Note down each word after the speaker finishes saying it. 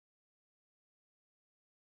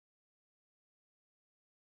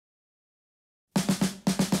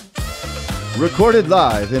Recorded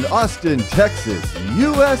live in Austin, Texas,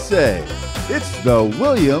 USA. It's the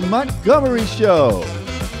William Montgomery Show.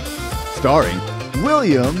 Starring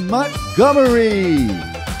William Montgomery.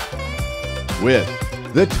 With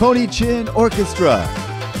the Tony Chin Orchestra.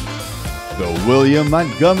 The William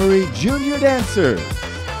Montgomery Jr. Dancers.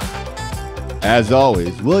 As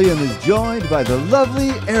always, William is joined by the lovely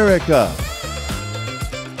Erica.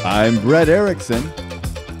 I'm Brett Erickson.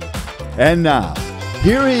 And now,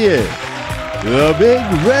 here he is, the big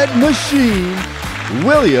red machine,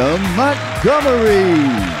 William Montgomery.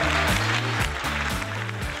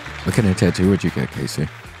 What kind of tattoo would you get, Casey?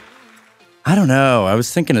 I don't know. I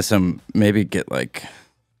was thinking of maybe get like...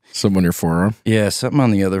 Something on your forearm? Yeah, something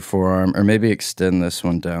on the other forearm. Or maybe extend this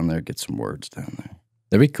one down there, get some words down there.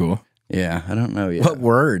 That'd be cool. Yeah, I don't know yet. What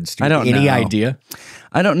words? I don't know. Any idea?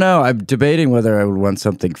 I don't know. I'm debating whether I would want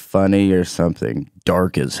something funny or something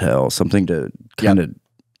dark as hell. Something to kind of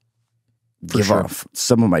give off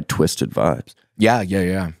some of my twisted vibes. Yeah.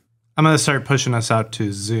 I'm going to start pushing us out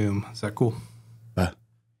to Zoom. Is that cool?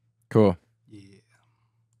 Cool. Yeah.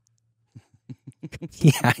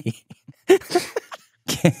 Yeah.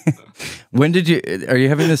 Are you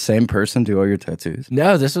having the same person do all your tattoos?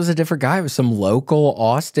 No, this was a different guy. It was some local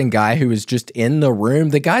Austin guy who was just in the room.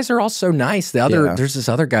 The guys are all so nice. There's this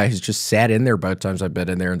other guy who's just sat in there both times I've been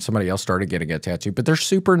in there, and somebody else started getting a tattoo. But they're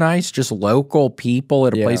super nice, just local people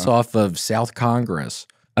at a place off of South Congress.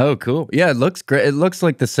 Oh, cool. Yeah, it looks great. It looks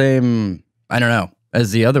like the same, I don't know,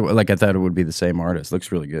 as the other one. Like I thought it would be the same artist.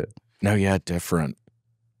 Looks really good. No, yeah, different.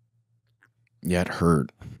 Yeah, it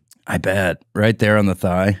hurt. I bet. Right there on the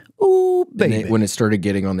thigh. Ooh, baby. When it started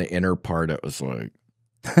getting on the inner part, it was like...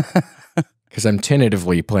 Because I'm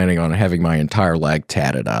tentatively planning on having my entire leg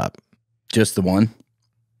tatted up. Just the one?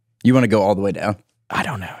 You want to go all the way down? I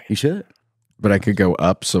don't know. You should. But I could go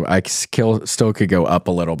up, so I still could go up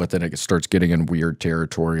a little, but then it starts getting in weird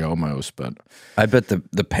territory almost. But I bet the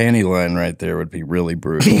panty line right there would be really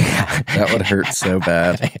brutal. That would hurt so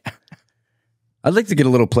bad. I'd like to get a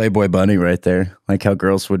little Playboy bunny right there, like how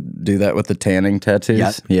girls would do that with the tanning tattoos.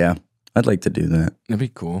 Yep. Yeah, I'd like to do that. That'd be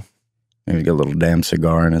cool. Maybe get a little damn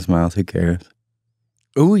cigar in his mouth. Who cares?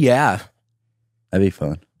 Ooh, yeah. That'd be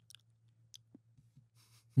fun.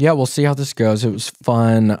 Yeah, we'll see how this goes. It was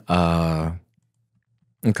fun a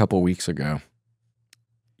couple weeks ago.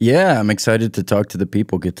 Yeah, I'm excited to talk to the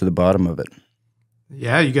people, get to the bottom of it.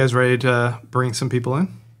 Yeah, you guys ready to bring some people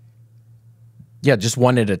in? Yeah, just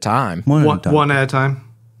one at a time. One at a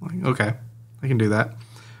time. Okay, I can do that.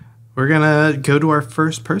 We're going to go to our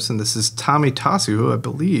first person. This is Tommy Tasu, who I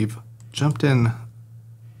believe jumped in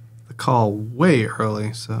the call way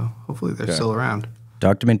early, so hopefully they're still around.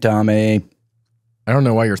 Talk to me, Tommy. I don't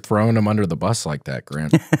know why you're throwing him under the bus like that,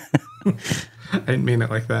 Grant. I didn't mean it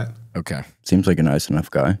like that. Okay. Seems like a nice enough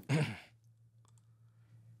guy.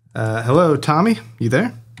 Hello, Tommy. You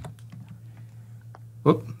there?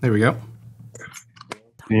 Oh, there we go.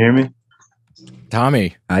 Can you hear me?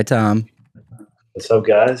 Tommy. Hi, Tom. What's up,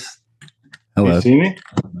 guys? Hello. Can you see me?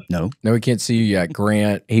 No. No, we can't see you yet.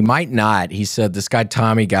 Grant, he might not. He said this guy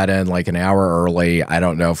Tommy got in like an hour early. I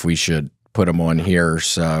don't know if we should put him on here.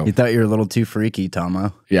 So You thought you were a little too freaky,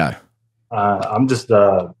 Tomo. yeah. I'm just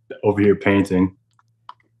over here painting.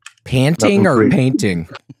 Panting Nothing or freaky.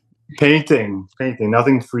 painting? Painting.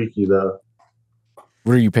 Nothing freaky, though.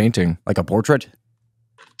 What are you painting? Like a portrait?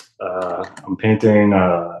 I'm painting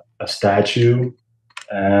a statue,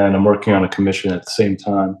 and I'm working on a commission at the same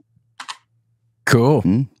time. Cool.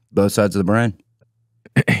 Both sides of the brain.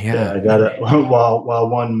 Yeah, I got it while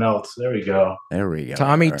one melts. There we go. There we go.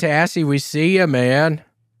 Tommy All right. Tassie, we see you, man.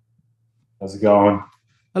 How's it going?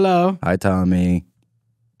 Hello. Hi, Tommy.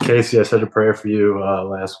 Casey, I said a prayer for you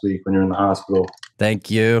last week when you were in the hospital.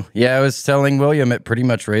 Thank you. Yeah, I was telling William it pretty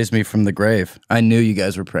much raised me from the grave. I knew you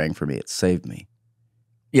guys were praying for me. It saved me.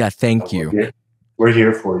 Yeah, thank you. We're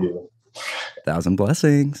here for you. 1,000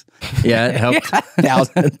 blessings. Yeah, it helped.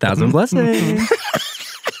 1,000 blessings.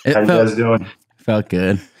 How you guys doing? Felt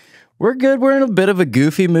good. We're good. We're in a bit of a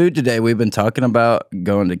goofy mood today. We've been talking about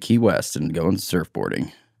going to Key West and going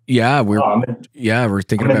surfboarding. Yeah, we're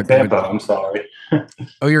thinking I'm in about Tampa. going. I'm sorry.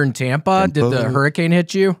 Oh, you're in Tampa? Did the hurricane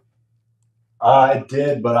hit you? I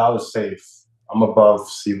did, but I was safe. I'm above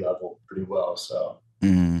sea level pretty well, so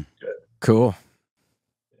good. Cool.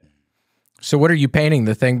 So what are you painting?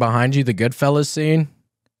 The thing behind you, the Goodfellas scene?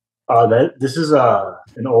 This is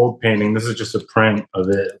an old painting. This is just a print of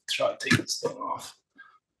it. Try to take this thing off.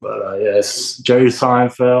 But yes, Jerry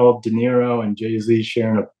Seinfeld, De Niro, and Jay-Z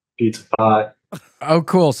sharing a pizza pie. Oh,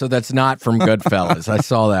 cool. So that's not from Goodfellas. I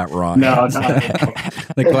saw that wrong. No.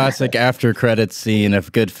 The classic after credits scene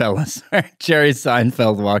of Goodfellas. Jerry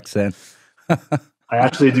Seinfeld walks in. I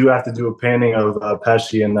actually do have to do a painting of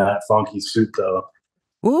Pesci in that funky suit, though.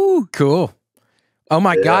 Ooh, cool. Oh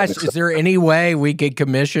my gosh, is there any way we could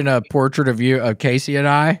commission a portrait of you, of Casey and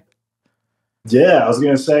I? Yeah, I was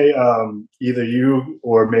gonna say either you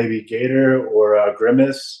or maybe Gator or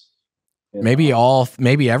Grimace. Maybe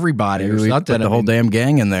everybody or something. Put the whole damn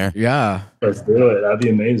gang in there. Yeah. Let's do it. That'd be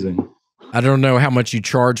amazing. I don't know how much you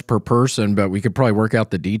charge per person, but we could probably work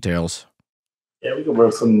out the details. Yeah, we could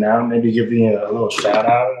work something out. Maybe give me a little shout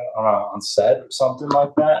out on set or something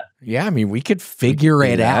like that. Yeah, I mean, we could figure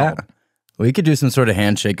it out. We could do some sort of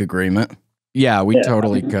handshake agreement. Yeah, we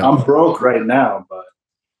totally could. I'm broke right now, but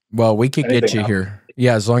well, we could get you here.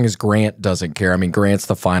 Yeah, as long as Grant doesn't care. I mean, Grant's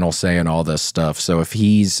the final say in all this stuff. So if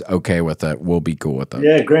he's okay with it, we'll be cool with it.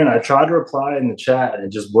 Yeah, Grant, I tried to reply in the chat and it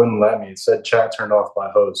just wouldn't let me. It said chat turned off by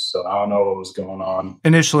host, so I don't know what was going on.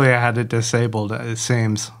 Initially, I had it disabled, it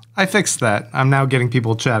seems. I fixed that. I'm now getting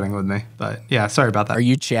people chatting with me. But yeah, sorry about that. Are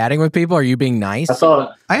you chatting with people? Are you being nice? I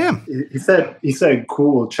thought I am. He said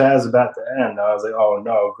cool, chat's about to end. I was like, oh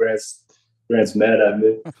no, Grant's mad at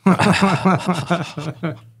me.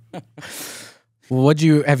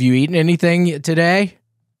 Have you eaten anything today?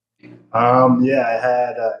 Yeah, I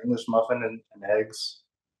had English muffin and eggs.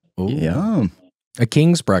 Ooh. Yum. A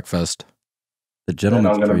king's breakfast. The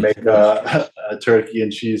gentleman's And I'm gonna treat. make a turkey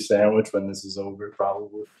and cheese sandwich when this is over,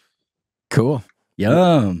 probably. Cool.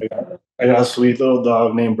 Yum. I got a sweet little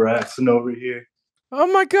dog named Braxton over here. Oh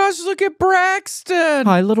my gosh, look at Braxton.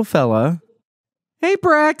 Hi, little fella. Hey,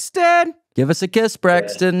 Braxton. Give us a kiss,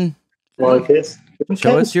 Braxton. Want a kiss?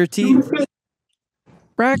 Show us your teeth.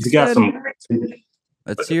 Braxton. You got some.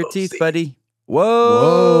 Let's see your teeth, buddy.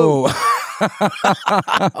 Whoa.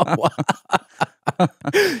 Whoa.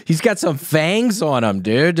 He's got some fangs on him,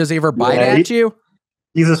 dude. Does he ever bite at you?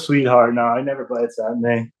 He's a sweetheart. No, he never bites at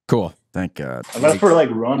me. Cool. Thank God. Unless for like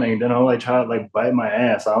running, then I'll like try to like bite my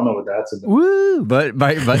ass. I don't know what that's about. Woo!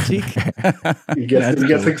 Butt cheek. He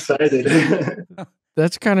gets excited.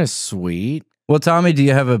 That's kind of sweet. Well, Tommy, do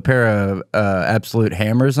you have a pair of absolute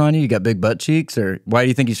hammers on you? You got big butt cheeks, or why do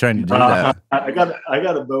you think he's trying to do that? I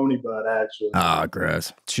got a bony butt actually. Ah,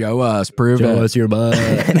 gross. Show us, prove Show it. us your butt.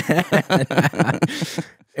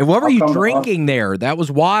 And what were you drinking there? That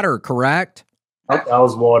was water, correct? That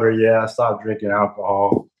was water. Yeah, I stopped drinking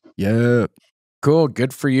alcohol. Yeah. Cool.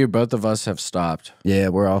 Good for you. Both of us have stopped. Yeah,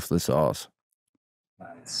 we're off the sauce.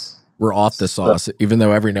 Nice. We're off the sauce, even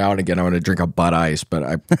though every now and again I want to drink a butt ice,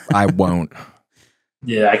 but I won't.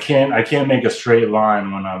 Yeah, I can't make a straight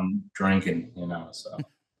line when I'm drinking, so.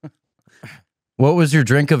 What was your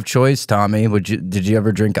drink of choice, Tommy? Did you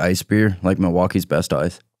ever drink ice beer, like Milwaukee's Best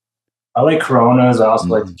Ice? I like Coronas. I also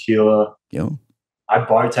like tequila. Yo. I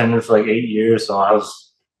bartended for like 8 years, so I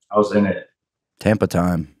was in it. Tampa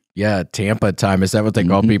time. Yeah, Tampa time. Is that what they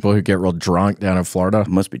call people who get real drunk down in Florida?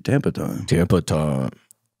 Must be Tampa time. Tampa time.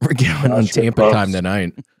 We're going on Tampa time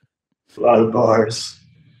tonight. A lot of bars,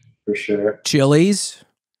 for sure. Chili's?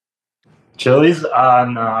 Chili's? No,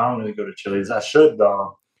 I don't really go to Chili's. I should,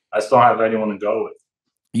 though. I just don't have anyone to go with.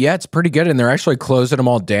 Yeah, it's pretty good, and they're actually closing them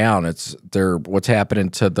all down. What's happening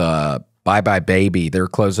to the Bye Bye Baby? They're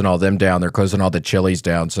closing all them down. They're closing all the Chili's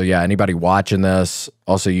down. So yeah, anybody watching this,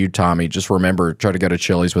 also you, Tommy, just remember, try to go to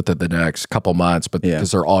Chili's within the next couple months, but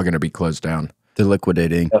because they're all going to be closed down. They're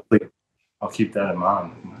liquidating. Definitely. I'll keep that in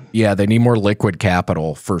mind. Yeah, they need more liquid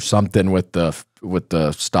capital for something with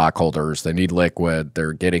the stockholders. They need liquid.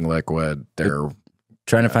 They're getting liquid. They're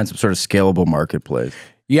trying to find some sort of scalable marketplace.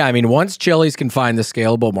 Yeah, I mean, once Chili's can find the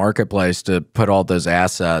scalable marketplace to put all those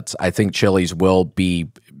assets, I think Chili's will be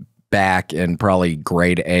back in probably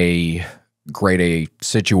grade A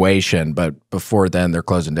situation. But before then, they're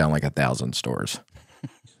closing down like 1,000 stores.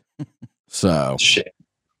 So, shit.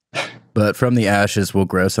 But from the ashes, we'll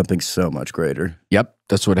grow something so much greater. Yep,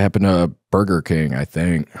 that's what happened to Burger King, I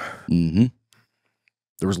think. Mm-hmm.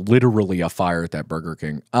 There was literally a fire at that Burger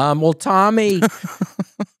King. Well, Tommy,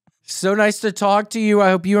 so nice to talk to you. I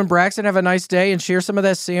hope you and Braxton have a nice day and share some of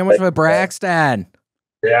that sandwich with Braxton.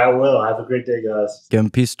 Yeah, I will. Have a great day, guys. Give him a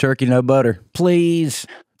piece of turkey, no butter. Please.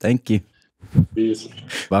 Thank you. Peace.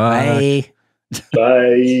 Bye.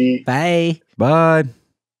 Bye. Bye. Bye.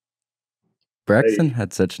 Braxton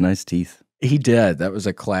had such nice teeth. He did. That was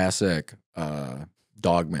a classic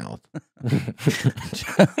dog mouth.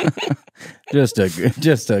 just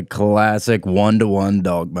a classic 1-to-1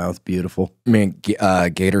 dog mouth. Beautiful. Man,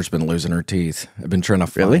 Gator's been losing her teeth. I've been trying to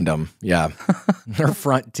find them. Yeah. Her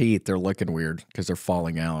front teeth, they're looking weird because they're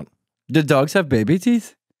falling out. Did dogs have baby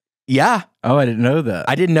teeth? Yeah. Oh, I didn't know that.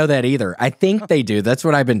 I didn't know that either. I think they do. That's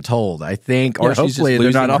what I've been told. I think, or she's just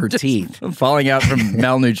losing her teeth. Falling out from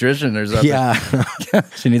malnutrition or something. Yeah.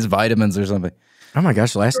 She needs vitamins or something. Oh my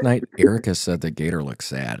gosh. Last night, Erica said that Gator looked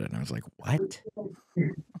sad. And I was like, what?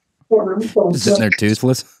 Just sitting there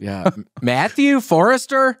toothless. Yeah. Matthew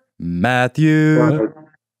Forrester? Matthew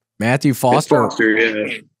Foster.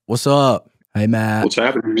 Yeah. What's up? Hey, Matt. What's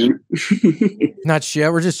happening, man? Not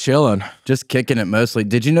shit. We're just chilling. Just kicking it mostly.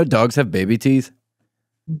 Did you know dogs have baby teeth?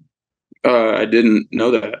 I didn't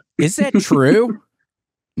know that. Is that true?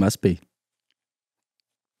 Must be.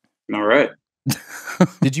 All right.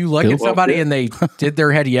 Did you look at somebody and they did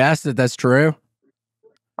their head yes that that's true?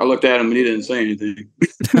 I looked at him and he didn't say anything.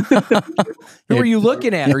 Who are you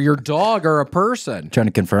looking at? Or your dog or a person? Trying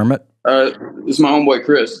to confirm it? This is my homeboy,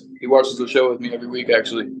 Chris. He watches the show with me every week,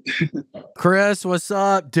 actually. Chris, what's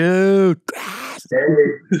up, dude?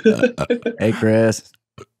 Hey, Chris.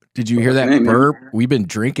 Did you hear that burp? We've been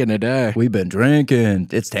drinking today. We've been drinking.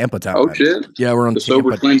 It's Tampa time. Oh, shit. Yeah, we're on the Tampa.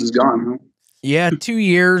 sober cleanse is gone, huh? Yeah, 2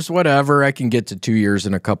 years, whatever. I can get to 2 years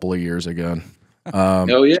in a couple of years again.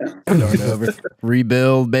 Hell yeah. Start over.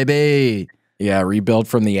 Rebuild, baby. Yeah, rebuild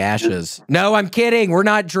from the ashes. No, I'm kidding. We're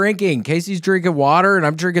not drinking. Casey's drinking water, and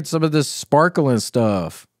I'm drinking some of this sparkling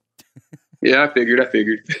stuff. Yeah, I figured.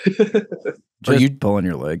 Are you pulling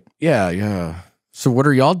your leg? Yeah. So what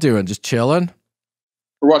are y'all doing? Just chilling?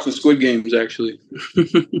 We're watching Squid Games, actually.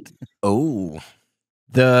 Oh.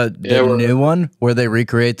 The new one where they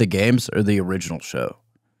recreate the games or the original show?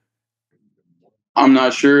 I'm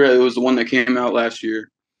not sure. It was the one that came out last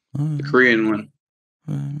year. The Korean one.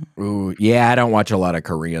 Ooh, yeah, I don't watch a lot of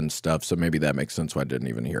Korean stuff, so maybe that makes sense why I didn't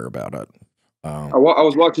even hear about it. I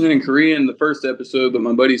was watching it in Korean the first episode, but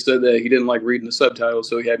my buddy said that he didn't like reading the subtitles,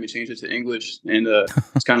 so he had me change it to English, and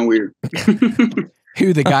it's kind of weird.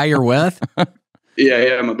 Who, the guy you're with?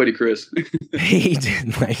 Yeah, my buddy Chris. He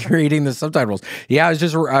didn't like reading the subtitles. Yeah,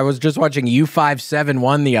 I was just watching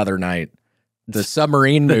U-571 the other night. The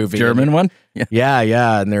submarine movie. German one? Yeah.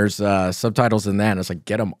 And there's subtitles in that. And it's like,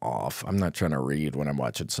 get them off. I'm not trying to read when I'm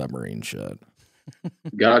watching submarine shit.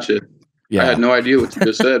 Gotcha. Yeah. I had no idea what you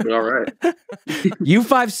just said, but all right.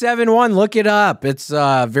 U-571, look it up. It's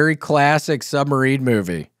a very classic submarine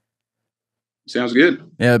movie. Sounds good.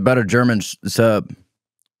 Yeah, about a German sub.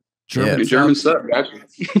 German sub. Gotcha.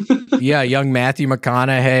 Yeah, young Matthew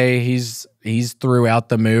McConaughey. He's throughout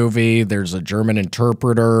the movie. There's a German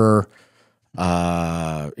interpreter.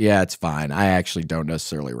 Yeah, it's fine. I actually don't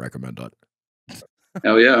necessarily recommend it.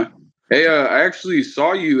 Hell yeah. Hey, I actually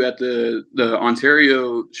saw you at the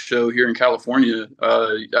Ontario show here in California.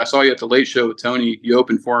 I saw you at the Late Show with Tony. You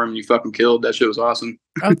opened for him and you fucking killed. That shit was awesome.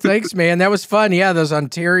 Oh, thanks, man. That was fun. Yeah, those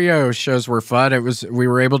Ontario shows were fun. We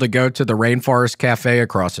were able to go to the Rainforest Cafe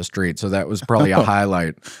across the street, so that was probably a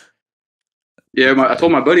highlight. Yeah, I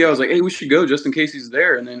told my buddy, I was like, hey, we should go just in case he's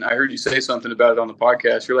there. And then I heard you say something about it on the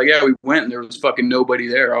podcast. You're like, yeah, we went and there was fucking nobody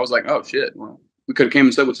there. I was like, oh, shit. Well, we could have came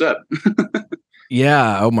and said what's up.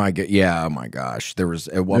 Yeah. Oh, my God. Yeah. Oh, my gosh. There was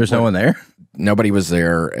no one there? Nobody was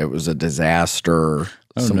there. It was a disaster.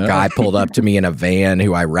 Some guy pulled up to me in a van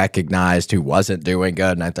who I recognized who wasn't doing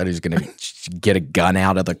good. And I thought he was going to get a gun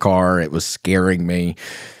out of the car. It was scaring me.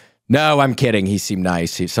 No, I'm kidding. He seemed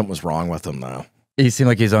nice. Something was wrong with him, though. He seemed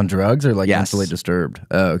like he's on drugs or like mentally disturbed?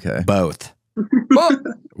 Oh, okay. Both.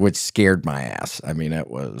 Which scared my ass. I mean, it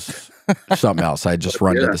was something else. I just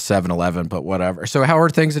run to the 7-Eleven, but whatever. So how are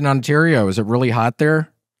things in Ontario? Is it really hot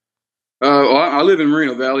there? Well, I live in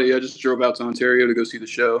Moreno Valley. I just drove out to Ontario to go see the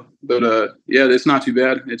show. But yeah, it's not too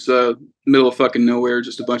bad. It's middle of fucking nowhere,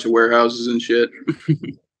 just a bunch of warehouses and shit.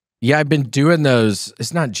 Yeah, I've been doing those.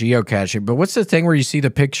 It's not geocaching, but what's the thing where you see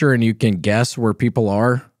the picture and you can guess where people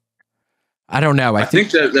are? I don't know. I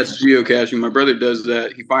think that's geocaching. My brother does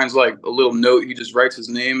that. He finds like a little note. He just writes his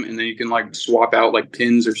name, and then you can like swap out like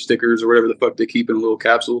pins or stickers or whatever the fuck they keep in a little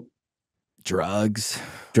capsule. Drugs.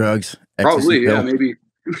 Probably, yeah, maybe.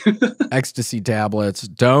 Ecstasy tablets.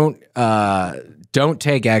 Don't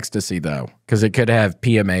take ecstasy though, because it could have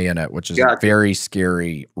PMA in it, which is a very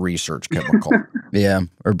scary research chemical. Yeah,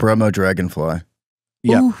 or bromo dragonfly.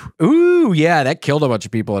 Yeah. Ooh, yeah, that killed a bunch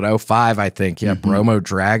of people at 05, I think. Yeah, bromo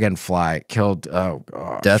dragonfly killed. Oh,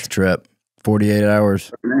 gosh. Death trip. 48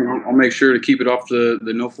 hours. I'll make sure to keep it off the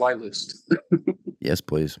no-fly list. Yes,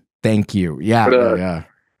 please. Thank you. Yeah, yeah.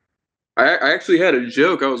 I actually had a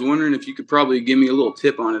joke. I was wondering if you could probably give me a little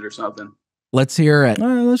tip on it or something. Let's hear it. All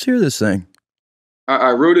right, let's hear this thing. I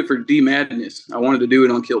wrote it for D-Madness. I wanted to do it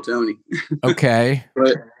on Kill Tony. Okay.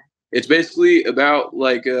 But it's basically about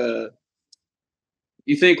like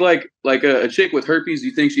You think like a chick with herpes?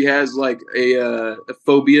 You think she has like a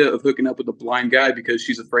phobia of hooking up with a blind guy because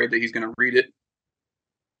she's afraid that he's going to read it?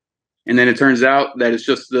 And then it turns out that it's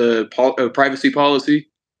just the privacy policy.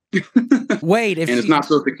 Wait, and it's not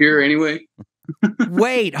so secure anyway.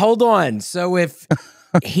 Wait, hold on. So if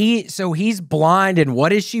he's blind, and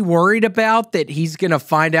what is she worried about? That he's going to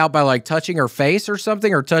find out by like touching her face or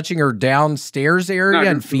something, or touching her downstairs area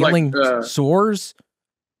and feeling sores?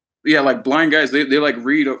 Yeah, like blind guys, they like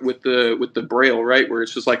read with the braille, right? Where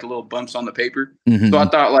it's just like the little bumps on the paper. So I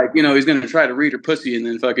thought like, he's going to try to read her pussy and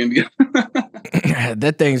then fucking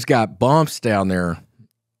that thing's got bumps down there.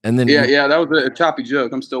 And then yeah, that was a choppy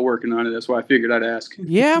joke. I'm still working on it. That's why I figured I'd ask.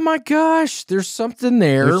 Yeah, my gosh, there's something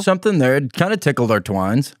there. There's something there. It kind of tickled our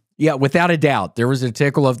twines. Yeah, without a doubt. There was a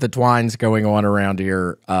tickle of the twines going on around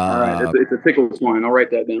here. All right, it's a tickle twine. I'll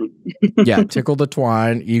write that down. Yeah, tickle the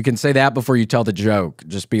twine. You can say that before you tell the joke.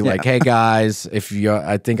 Just be like, hey, guys,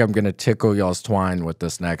 I think I'm going to tickle y'all's twine with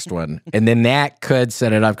this next one. And then that could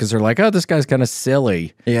set it up because they're like, oh, this guy's kind of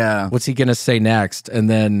silly. Yeah. What's he going to say next?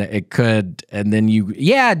 And then it could, and then you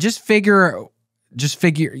can figure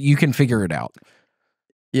it out.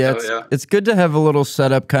 Yeah, it's good to have a little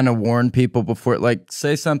setup, kind of warn people before, like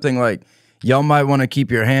say something like, y'all might want to keep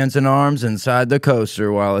your hands and arms inside the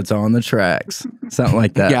coaster while it's on the tracks. Something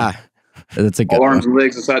like that. Yeah. That's a good All one. arms and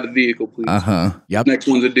legs inside the vehicle, please. Yep. Next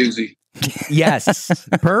one's a doozy. Yes.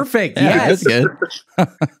 Perfect. Yeah, yes. that's good.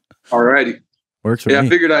 All righty. Works for me. I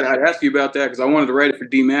figured I'd ask you about that because I wanted to write it for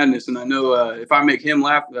D Madness, and I know if I make him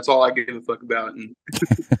laugh, that's all I give a fuck about. And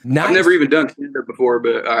Nice. I've never even done stand-up before,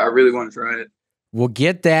 but I really want to try it. We'll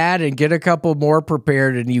get that and get a couple more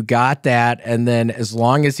prepared, and you got that. And then as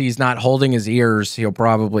long as he's not holding his ears, he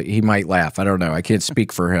might laugh. I don't know. I can't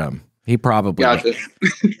speak for him. He probably gotcha.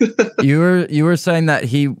 You were saying that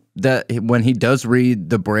when he does read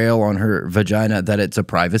the braille on her vagina, that it's a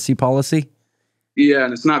privacy policy? Yeah,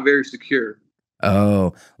 and it's not very secure.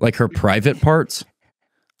 Oh, like her private parts?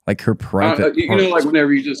 Like her private you know, like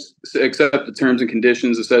whenever you just accept the terms and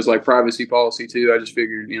conditions, it says like privacy policy too. I just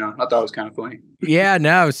figured, I thought it was kind of funny. Yeah,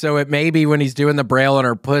 no. So it may be when he's doing the braille on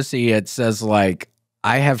her pussy, it says like,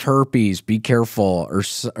 I have herpes, be careful,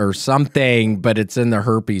 or something, but it's in the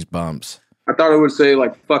herpes bumps. I thought it would say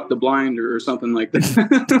like fuck the blind or something like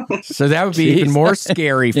that. So that would be even more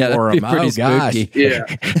scary for him. Oh gosh. Yeah.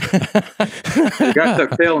 Got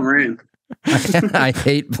stuck tail and ran. I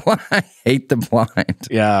hate the blind.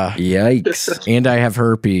 Yeah. Yikes. And I have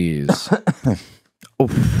herpes.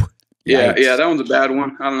 Oof. Yeah, that one's a bad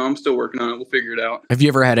one. I don't know. I'm still working on it. We'll figure it out. Have you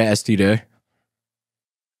ever had an STD?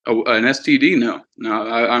 Oh, an STD? No.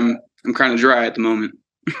 I'm kind of dry at the moment.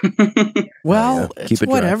 Well, keep it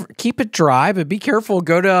whatever. Dry. Keep it dry, but be careful.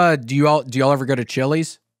 Go to do y'all ever go to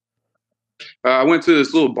Chili's? I went to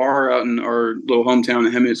this little bar out in our little hometown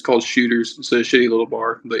in Hemet. It's called Shooters. It's a shitty little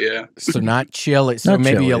bar, but yeah. So not Chili's. So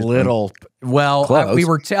maybe Chili's, a little. Well, we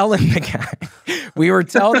were telling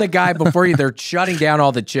the guy before they're shutting down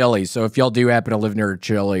all the Chili's. So if y'all do happen to live near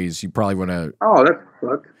Chili's, you probably want to. Oh, that's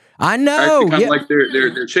fuck. I know. I kind of like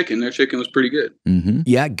their chicken. Their chicken was pretty good. Mm-hmm.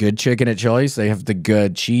 Yeah, good chicken at Chili's. They have the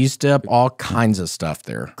good cheese dip, all kinds of stuff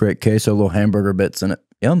there. Great queso, little hamburger bits in it.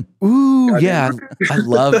 Yum. Ooh, yeah. I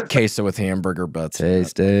love queso with hamburger butts.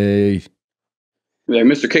 Tasty. Yeah,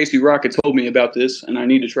 Mr. Casey Rocket told me about this, and I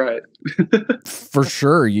need to try it. For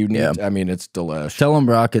sure. You need. I mean, it's delish. Tell them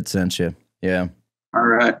Rocket sent you. Yeah. All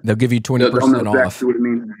right. They'll give you 20% off. Exactly what it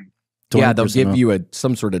means. Yeah, they'll give you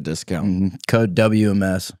some sort of discount. Mm-hmm. Code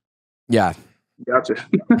WMS. Yeah. Gotcha.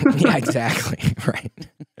 Yeah, exactly. Right.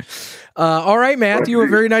 All right, Matthew.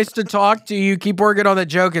 Very nice to talk to you. Keep working on the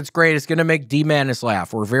joke. It's great. It's going to make D Madness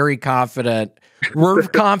laugh. We're very confident. We're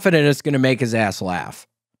confident it's going to make his ass laugh.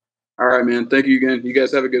 All right, man. Thank you again. You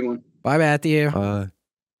guys have a good one. Bye, Matthew.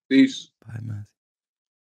 Peace. Bye, Matthew.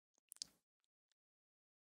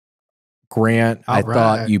 Grant, I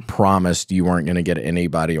thought you promised you weren't going to get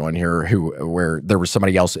anybody on here where there was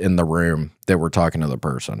somebody else in the room that were talking to the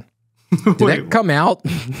person. Did that come out?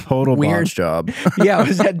 Total weird botch job. Yeah,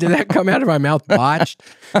 did that come out of my mouth botched?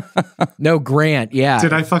 No, Grant, yeah.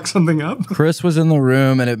 Did I fuck something up? Chris was in the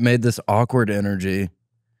room and it made this awkward energy.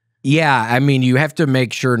 Yeah, I mean, you have to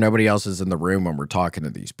make sure nobody else is in the room when we're talking to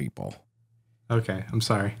these people. Okay, I'm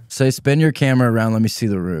sorry. Say, spin your camera around, let me see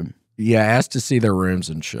the room. Yeah, ask to see their rooms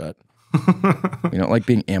and shit. You don't like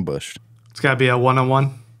being ambushed. It's got to be a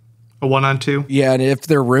one-on-one. A 1-on-2? Yeah, and if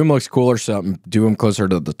their room looks cool or something, do them closer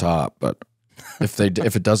to the top. But if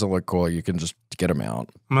it doesn't look cool, you can just get them out.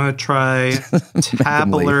 I'm going to try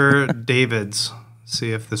Tabler Davids.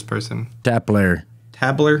 See if this person... Tabler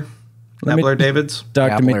Davids?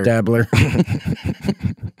 Dr. McDabbler.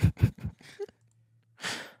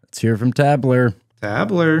 hear from Tabler.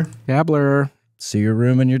 Tabler. See your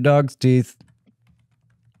room and your dog's teeth.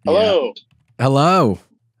 Hello. Hello.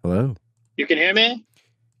 Hello. You can hear me?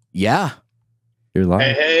 Yeah. You're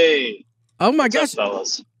live. Hey. Oh my What's gosh. up,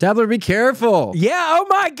 fellas? Tabler, be careful. Yeah. Oh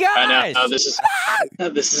my gosh. I know.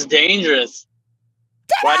 This is dangerous.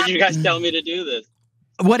 Why did you guys tell me to do this?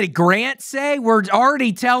 What did Grant say? We're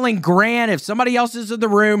already telling Grant if somebody else is in the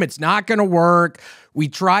room, it's not going to work. We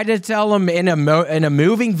tried to tell him in a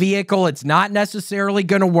moving vehicle, it's not necessarily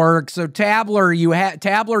going to work. So Tabler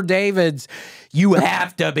Davids, you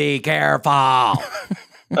have to be careful.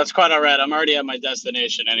 That's quite all right. I'm already at my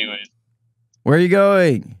destination anyway. Where are you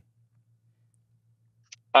going?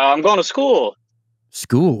 I'm going to school.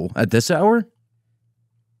 School at this hour?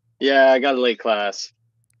 Yeah, I got a late class.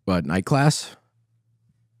 What, night class?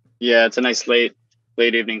 Yeah, it's a nice late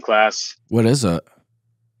evening class. What is it?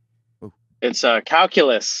 It's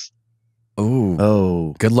calculus.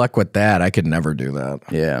 Oh. Good luck with that. I could never do that.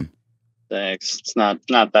 Yeah. Thanks. It's not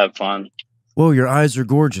that fun. Whoa, your eyes are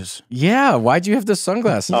gorgeous. Yeah. Why'd you have the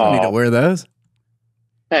sunglasses? I need to wear those.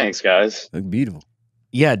 Thanks, guys. Look beautiful.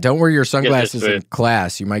 Yeah, don't wear your sunglasses Yes, in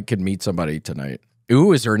class. You could meet somebody tonight.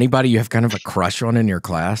 Ooh, is there anybody you have kind of a crush on in your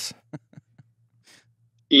class?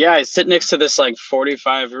 Yeah, I sit next to this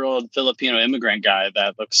 45-year-old Filipino immigrant guy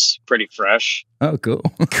that looks pretty fresh. Oh, cool.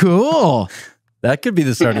 Cool. That could be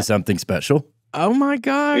the start of something special. Oh my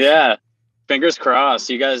gosh. Yeah. Fingers crossed.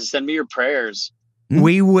 You guys send me your prayers.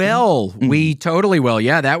 We will. We totally will.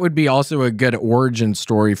 Yeah, that would be also a good origin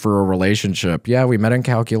story for a relationship. Yeah, we met in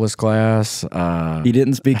calculus class. He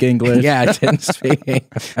didn't speak English. Yeah, I didn't speak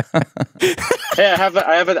English. Hey, I have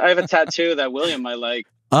a tattoo that William might like.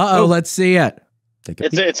 Uh-oh, let's see it.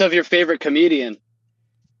 It's of your favorite comedian.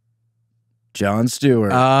 John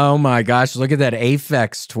Stewart. Oh my gosh, look at that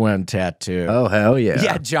Aphex Twin tattoo. Oh, hell yeah.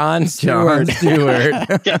 Yeah, John Stewart. Got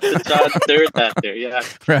the John Stewart tattoo, yeah.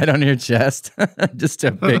 Right on your chest. Just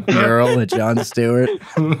a big mural of John Stewart.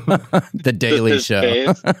 The Daily His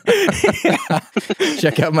Show. face.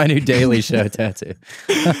 Check out my new Daily Show tattoo.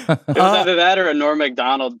 It was either that or a Norm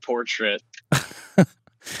Macdonald portrait.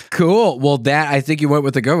 Cool. Well, I think you went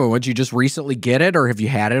with the good one. Would you just recently get it, or have you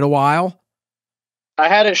had it a while? I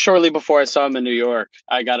had it shortly before I saw him in New York.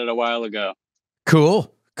 I got it a while ago.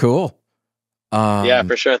 Cool. Yeah,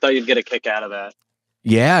 for sure. I thought you'd get a kick out of that.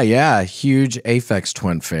 Yeah. Huge Aphex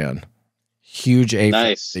Twin fan. Huge Aphex.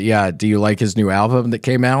 Nice. Yeah. Do you like his new album that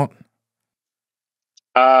came out?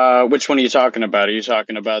 Which one are you talking about? Are you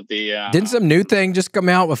talking about the... Didn't some new thing just come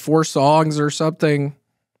out with 4 songs or something?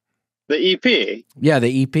 The EP? Yeah,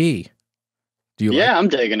 the EP. Do you I'm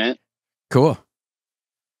digging it. Cool.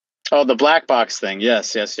 Oh, the black box thing.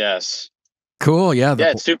 Yes. Cool, yeah.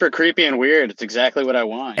 It's super creepy and weird. It's exactly what I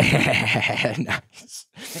want. Nice.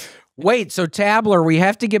 Wait, so Tabler, we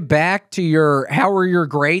have to get back to how are your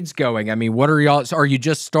grades going? I mean, what are y'all, are you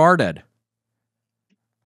just started?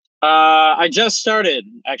 I just started.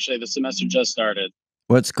 Actually, the semester just started.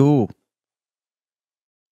 What school?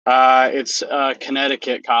 It's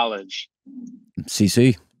Connecticut College.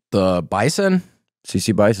 CC. The Bison?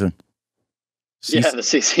 CC Bison. Yeah, the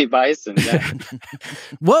CC Bison. Yeah.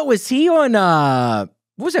 What was he on?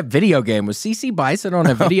 What was that video game? Was CC Bison on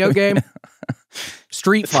a video game?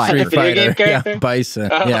 Street Fighter. Video game character? Yeah, Bison.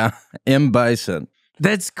 Yeah, M. Bison.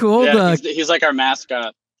 That's cool. Yeah, he's like our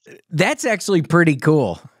mascot. That's actually pretty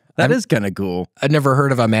cool. That is kind of cool. I've never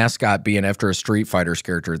heard of a mascot being after a Street Fighter's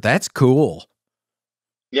character. That's cool.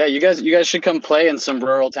 Yeah, you guys should come play in some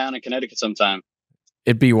rural town in Connecticut sometime.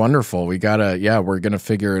 It'd be wonderful. We're gonna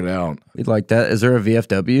figure it out. We'd like that. Is there a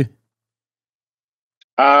VFW?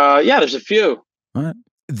 Yeah, there's a few. All right.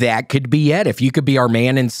 That could be it. If you could be our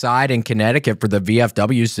man inside in Connecticut for the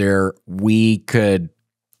VFWs there, we could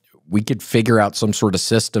figure out some sort of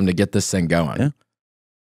system to get this thing going. Yeah.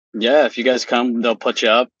 Yeah, if you guys come, they'll put you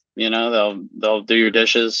up. You know, they'll do your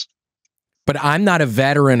dishes. But I'm not a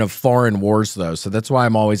veteran of foreign wars, though, so that's why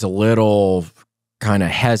I'm always a little kind of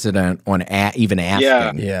hesitant on even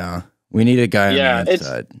asking. Yeah. We need a guy on the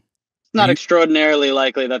inside. It's not extraordinarily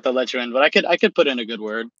likely that they'll let you in, but I could put in a good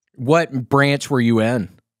word. What branch were you in?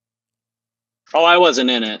 Oh, I wasn't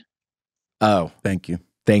in it. Oh, Thank you.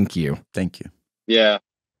 thank you. Thank you. Yeah.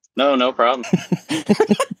 No problem.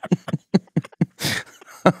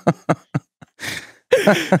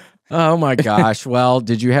 Oh my gosh. Well,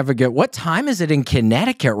 did you have a good, what time is it in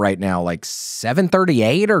Connecticut right now? Like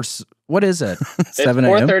 7:38 or what is it? 7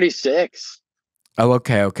 a.m. 4:36. Oh,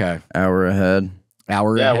 okay. Hour ahead.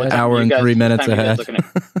 Hour Yeah, ahead. Hour and 3 minutes ahead.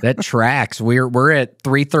 That tracks. We're at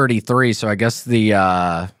 3:33, so I guess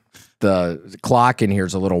the the clock in here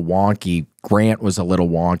is a little wonky. Grant was a little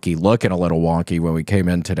wonky, looking a little wonky when we came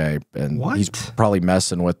in today, and he's probably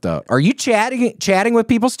messing with the. Are you chatting with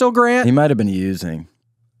people still, Grant? He might have been using.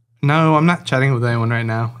 No, I'm not chatting with anyone right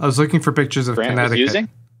now. I was looking for pictures of Grant Connecticut. Was using?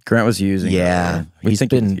 Grant was using. Yeah, we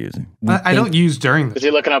think he's using. I don't use during. Is he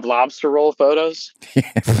looking up lobster roll photos?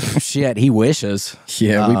 Shit, he wishes.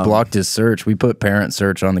 Yeah, we blocked his search. We put parent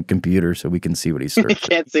search on the computer so we can see what he searched. You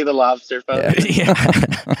can't see the lobster photos. Yeah.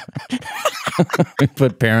 We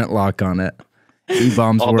put parent lock on it.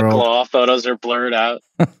 E-bombs All world. the claw photos are blurred out.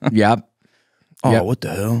 Yep. Oh, Yep. what the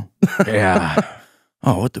hell? Yeah.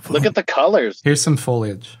 Oh, what the fuck? Look at the colors. Here's some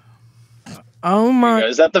foliage. Oh my.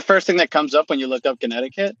 Is that the first thing that comes up when you look up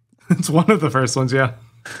Connecticut? It's one of the first ones, yeah.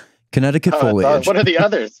 Connecticut foliage. What are the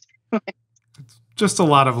others? Just a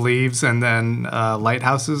lot of leaves and then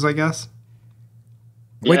lighthouses, I guess.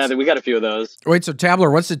 Yeah, we got a few of those. Wait, so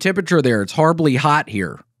Tabler, what's the temperature there? It's horribly hot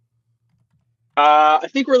here. I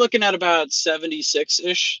think we're looking at about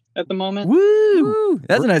 76-ish at the moment. Woo!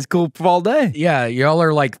 That's a nice cool fall day. Yeah, y'all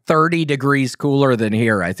are like 30 degrees cooler than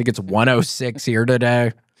here. I think it's 106 here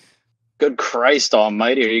today. Good Christ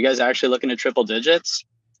almighty. Are you guys actually looking at triple digits?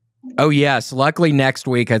 Oh, yes. Luckily, next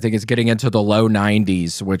week, I think it's getting into the low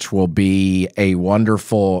 90s, which will be a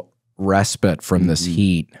wonderful respite from this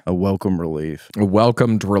heat. A welcome relief. A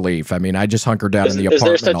welcomed relief. I mean, I just hunkered down in the apartment all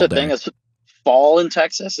day. Is there such a thing as fall in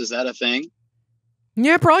Texas? Is that a thing?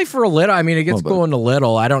 Yeah, probably for a little. I mean, it gets cool in a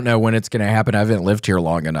little. I don't know when it's going to happen. I haven't lived here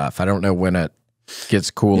long enough. I don't know when it gets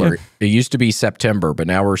cooler. Yeah. It used to be September, but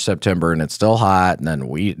now we're September and it's still hot. And then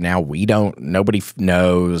we don't, nobody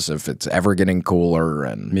knows if it's ever getting cooler.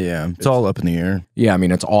 And yeah, it's all up in the air. Yeah, I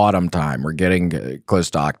mean, it's autumn time. We're getting close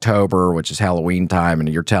to October, which is Halloween time. And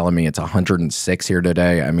you're telling me it's 106 here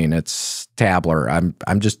today. I mean, it's Tabler.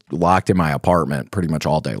 I'm just locked in my apartment pretty much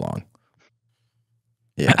all day long.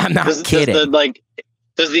 Yeah, I'm not kidding.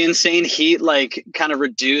 Does the insane heat like kind of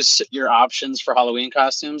reduce your options for Halloween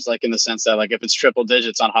costumes? Like in the sense that like if it's triple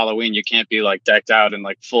digits on Halloween, you can't be like decked out in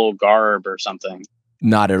like full garb or something.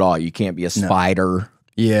 Not at all. You can't be a spider. No.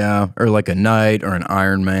 Yeah, or like a knight or an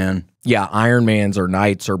Iron Man. Yeah, Iron Mans or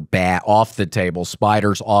knights are off the table.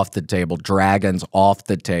 Spiders off the table. Dragons off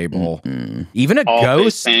the table. Mm-hmm. Even a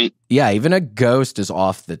ghost. Yeah, even a ghost is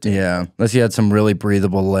off the table. Yeah, unless you had some really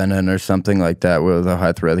breathable linen or something like that with a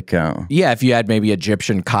high thread count. Yeah, if you had maybe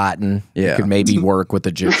Egyptian cotton, you could maybe work with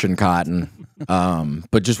Egyptian cotton.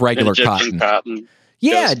 But just regular cotton.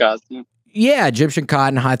 Yeah, yeah, Egyptian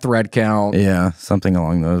cotton, high thread count. Yeah, something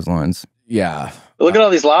along those lines. Yeah. Look at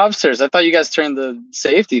all these lobsters. I thought you guys turned the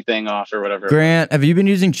safety thing off or whatever. Grant, have you been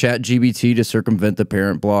using ChatGPT to circumvent the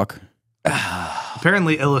parent block?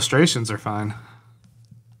 Apparently illustrations are fine.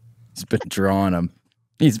 He's been drawing them.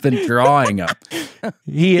 He's been drawing them.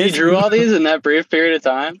 He drew all these in that brief period of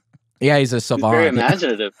time? Yeah, he's a savant. He's very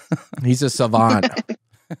imaginative. He's a savant.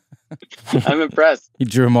 I'm impressed. He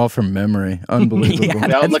drew them all from memory. Unbelievable.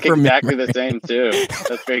 They all look exactly the same, too.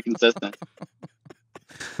 That's very consistent.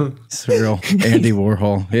 It's real Andy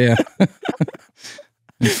Warhol. Yeah.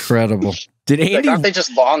 Incredible. Did Andy aren't they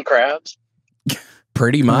just long crabs?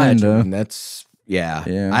 Pretty much. I mean, that's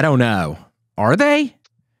yeah. I don't know. Are they?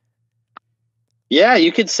 Yeah,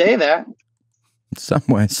 you could say that. In some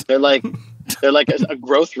ways. They're like a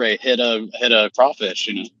growth rate hit a crawfish,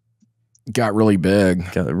 you know. Got really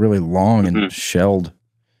big. Got really long and shelled.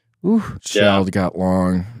 Ooh, shelled got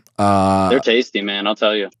long. They're tasty, man, I'll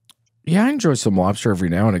tell you. Yeah, I enjoy some lobster every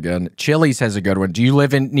now and again. Chili's has a good one. Do you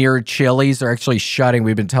live near Chili's? They're actually shutting.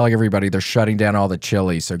 We've been telling everybody they're shutting down all the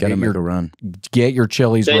Chili's. So get your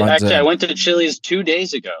Chili's runs actually, in. I went to Chili's 2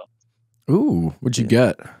 days ago. Ooh, what'd you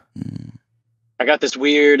get? I got this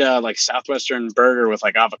weird like Southwestern burger with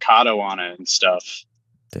like avocado on it and stuff.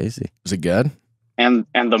 Tasty. Was it good? And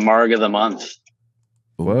the marg of the month.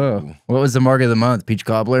 Whoa. What was the marg of the month? Peach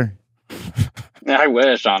cobbler? I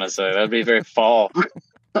wish, honestly. That'd be very fall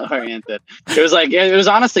oriented. It was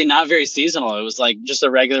honestly not very seasonal. It was like just a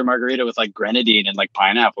regular margarita with like grenadine and like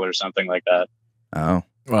pineapple or something like that. Oh.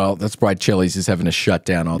 Well, that's why Chili's is having to shut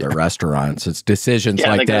down all their restaurants. It's decisions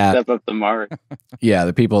like they that. Step up the mark. Yeah,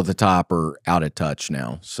 the people at the top are out of touch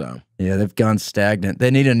now. So yeah, they've gone stagnant.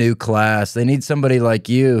 They need a new class. They need somebody like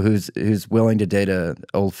you who's willing to date a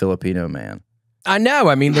old Filipino man. I know.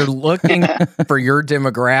 I mean, they're looking for your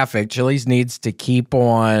demographic. Chili's needs to keep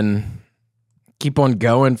on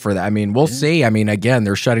going for that. I mean, we'll see. I mean, again,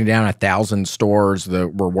 they're shutting down 1,000 stores.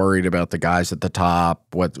 That we're worried about the guys at the top.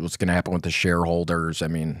 What's going to happen with the shareholders? I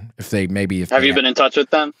mean, have you been in touch with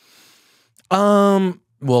them?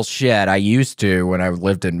 Well, shit, I used to when I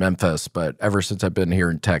lived in Memphis, but ever since I've been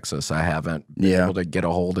here in Texas, I haven't been able to get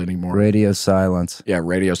a hold anymore. Radio silence. Yeah,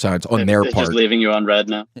 radio silence on their part. Just leaving you on red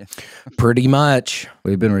now. Yeah. Pretty much.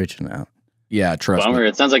 We've been reaching out. Yeah, trust me.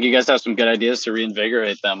 It sounds like you guys have some good ideas to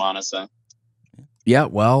reinvigorate them, honestly. Yeah,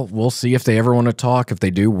 well, we'll see if they ever want to talk. If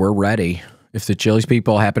they do, we're ready. If the Chili's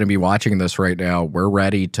people happen to be watching this right now, we're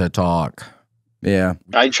ready to talk. Yeah.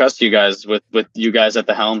 I trust you guys with you guys at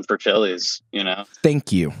the helm for Chili's, you know.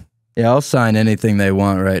 Thank you. Yeah, I'll sign anything they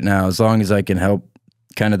want right now as long as I can help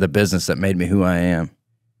kind of the business that made me who I am.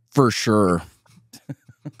 For sure.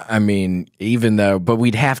 I mean, but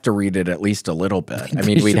we'd have to read it at least a little bit. I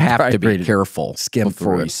mean, we'd have to be careful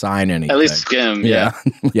before we sign anything. At least skim, yeah.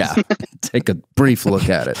 Yeah. Take a brief look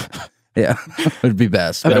at it. Yeah, it'd be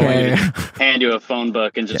best. I don't want you to hand you a phone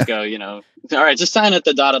book and just go, you know, all right, just sign at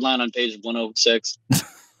the dotted line on page 106.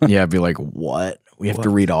 Yeah, I'd be like, what? We have to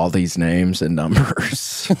read all these names and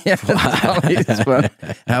numbers. Yeah, how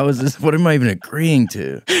is this? What am I even agreeing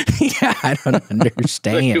to? Yeah, I don't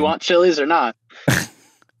understand. Look, you want Chili's or not?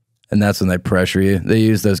 And that's when they pressure you. They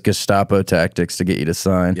use those Gestapo tactics to get you to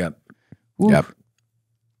sign. Yep. Oof. Yep.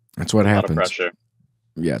 That's what happens. A lot of pressure.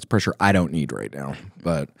 Yeah, it's pressure I don't need right now.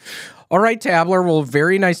 But all right, Tabler. Well,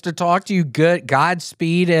 very nice to talk to you. Good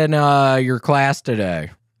Godspeed in your class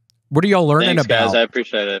today. What are y'all learning Thanks, about? Guys, I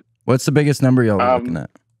appreciate it. What's the biggest number y'all are looking at?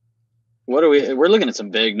 We're looking at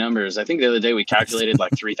some big numbers. I think the other day we calculated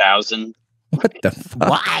like 3,000. What the fuck?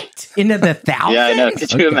 What? Into the thousands? Yeah, I know.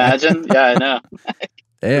 Could you imagine? Yeah, I know.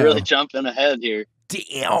 Damn. We're really jumping ahead here.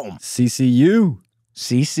 Damn. CCU.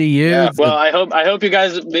 Yeah, well, I hope you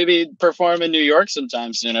guys maybe perform in New York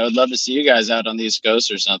sometime soon. I would love to see you guys out on the East Coast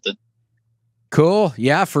or something. Cool.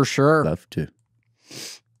 Yeah, for sure. Love to.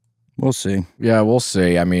 We'll see. Yeah, we'll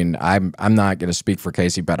see. I mean, I'm not going to speak for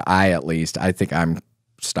Casey, but I think I'm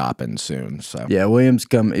stopping soon. So yeah, William's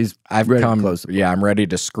come. I've come close. Yeah, I'm ready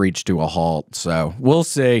to screech to a halt. So we'll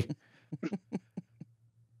see.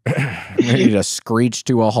 Ready to screech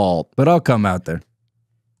to a halt, but I'll come out there.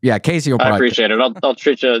 Yeah, Casey will probably. I appreciate it. I'll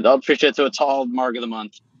treat you. I'll treat you to a tall mark of the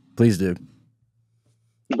month. Please do.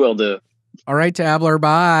 Will do. All right, Tabler.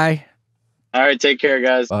 Bye. All right, take care,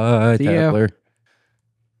 guys. Bye, Tabler.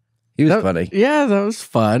 He was funny. Yeah, that was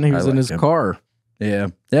fun. He was in his car. Yeah.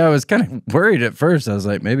 Yeah, I was kind of worried at first. I was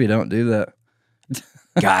like, maybe don't do that.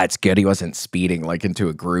 God, it's good he wasn't speeding like into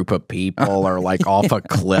a group of people or like off a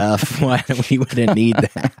cliff. We wouldn't need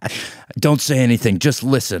that. Don't say anything. Just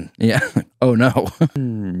listen. Yeah. Oh, no.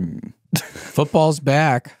 Football's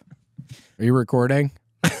back. Are you recording?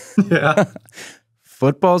 Yeah.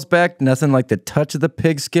 Football's back. Nothing like the touch of the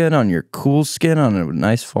pigskin on your cool skin on a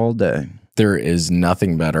nice fall day. There is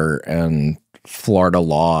nothing better, and Florida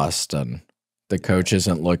lost, and the coach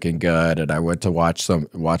isn't looking good. And I went to watch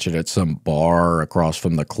it at some bar across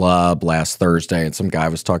from the club last Thursday, and some guy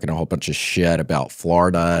was talking a whole bunch of shit about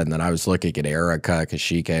Florida. And then I was looking at Erica because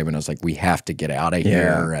she came, and I was like, we have to get out of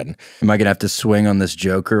here. And am I gonna have to swing on this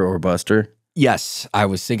Joker or Buster? Yes, I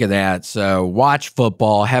was thinking that. So watch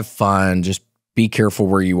football, have fun, just be careful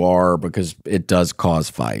where you are because it does cause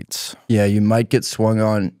fights. Yeah, you might get swung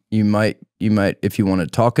on. You might, if you want to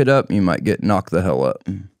talk it up, you might get knocked the hell up.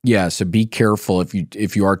 Yeah, so be careful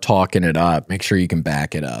if you are talking it up. Make sure you can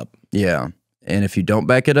back it up. Yeah, and if you don't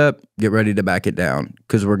back it up, get ready to back it down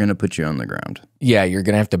because we're going to put you on the ground. Yeah, you're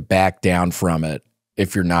going to have to back down from it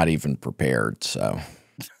if you're not even prepared. So,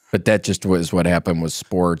 but that just was what happened with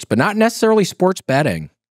sports, but not necessarily sports betting.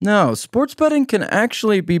 No, sports betting can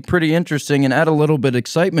actually be pretty interesting and add a little bit of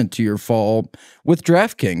excitement to your fall with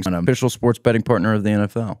DraftKings, an official sports betting partner of the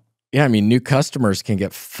NFL. Yeah, I mean, new customers can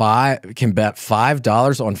bet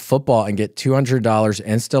 $5 on football and get $200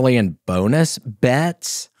 instantly in bonus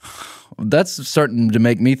bets. That's starting to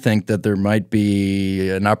make me think that there might be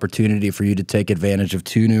an opportunity for you to take advantage of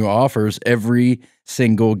 2 new offers every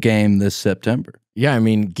single game this September. Yeah, I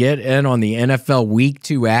mean, get in on the NFL Week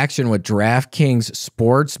 2 action with DraftKings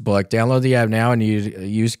Sportsbook. Download the app now and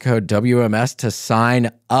use code WMS to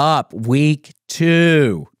sign up. Week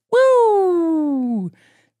 2. Woo!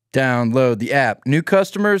 Download the app. New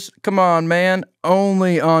customers, come on, man.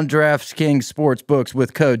 Only on DraftKings Sportsbooks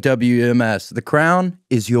with code WMS. The crown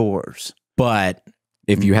is yours. But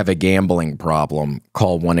if you have a gambling problem,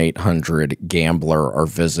 call 1-800-GAMBLER or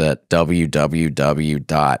visit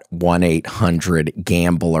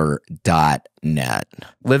www.1800gambler.net.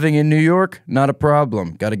 Living in New York? Not a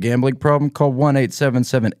problem. Got a gambling problem? Call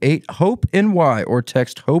 1-877-8-HOPE-NY or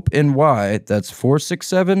text HOPE-NY. That's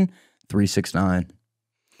 467-369.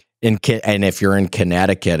 And if you're in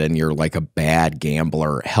Connecticut and you're like a bad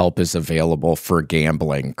gambler, help is available for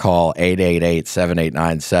gambling. Call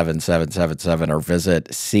 888-789-7777 or visit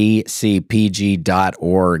ccpg.org.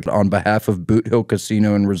 On behalf of Boot Hill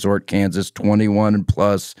Casino and Resort, Kansas, 21 and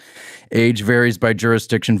plus. Age varies by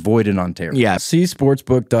jurisdiction, void in Ontario. Yeah. See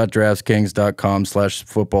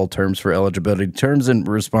sportsbook.draftkings.com/football terms for eligibility. Terms and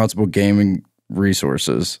responsible gaming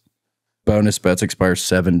resources. Bonus bets expire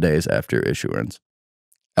 7 days after issuance.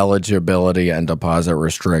 Eligibility and deposit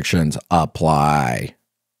restrictions apply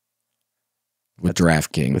with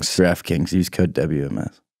DraftKings. With DraftKings, use code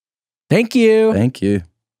WMS. Thank you. Thank you.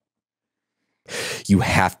 You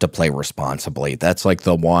have to play responsibly. That's like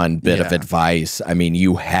the one bit of advice. I mean,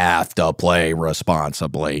 you have to play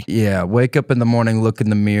responsibly. Yeah, wake up in the morning, look in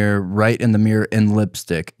the mirror, write in the mirror in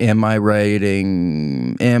lipstick. Am I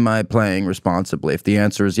playing responsibly? If the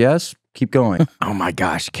answer is yes, keep going. Oh my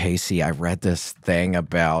gosh, Casey, I read this thing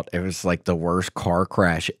about, it was like the worst car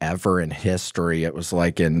crash ever in history. It was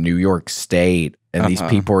like in New York State, and these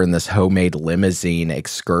people were in this homemade limousine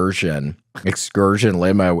excursion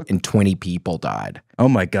limo, and 20 people died. Oh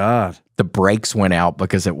my God. The brakes went out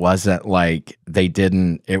because it wasn't like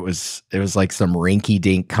it was like some rinky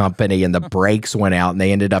dink company, and the brakes went out and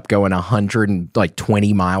they ended up going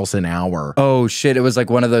 120 miles an hour. Oh shit. It was like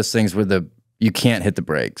one of those things where you can't hit the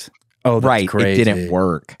brakes. Oh, that's right. crazy. It didn't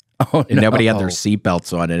work. Oh, and nobody had their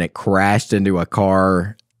seatbelts on, and it crashed into a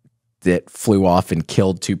car that flew off and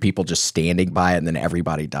killed 2 people just standing by it, and then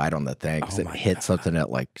everybody died on the thing because it hit something at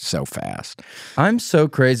like so fast. I'm so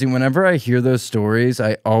crazy. Whenever I hear those stories,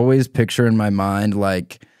 I always picture in my mind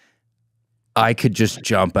like I could just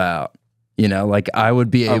jump out. You know, like I would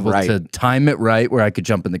be able to time it right where I could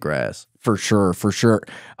jump in the grass. For sure, for sure.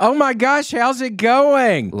 Oh my gosh, how's it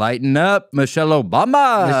going? Lighten up, Michelle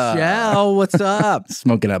Obama. Michelle, what's up?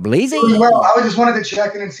 Smoking up lazy. Well, I just wanted to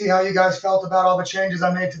check in and see how you guys felt about all the changes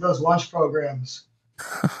I made to those lunch programs.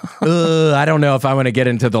 I don't know if I want to get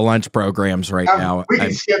into the lunch programs right now. We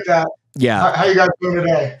can skip that. Yeah. How you guys doing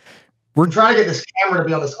today? We're trying to get this camera to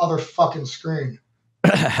be on this other fucking screen.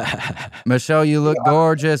 Michelle, you look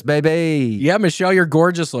gorgeous, baby. Yeah, Michelle, you're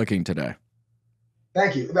gorgeous looking today.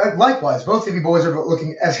 Thank you. Likewise, both of you boys are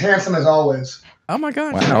looking as handsome as always. Oh my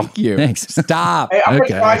God, wow. Thank you. Thanks. Stop. Hey, I'm going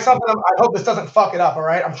to try something. I hope this doesn't fuck it up, all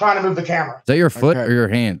right? I'm trying to move the camera. Is that your foot or your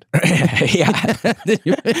hand? Yeah.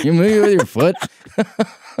 You move it with your foot?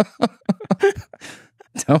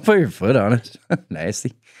 Don't put your foot on it.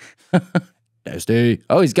 Nasty. Nasty.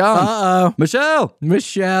 Oh, he's gone. Uh-oh.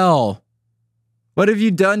 Michelle. What have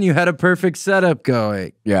you done? You had a perfect setup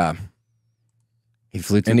going. Yeah. He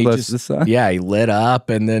flew too close to the sun. Yeah, he lit up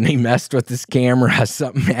and then he messed with his camera.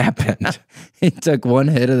 Something happened. He took one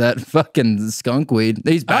hit of that fucking skunk weed.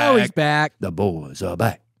 He's back. Oh, he's back. The boys are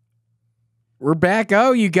back. We're back.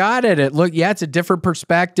 Oh, you got it. It's a different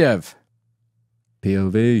perspective.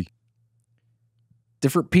 POV.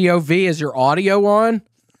 Different POV. Is your audio on?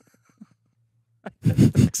 I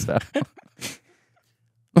think so.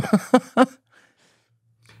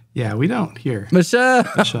 Yeah, we don't hear. Michelle.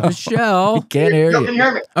 We can't hear you. Can you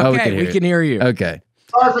hear me? Okay, we can hear you. Okay.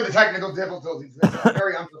 Sorry for the technical difficulties. This is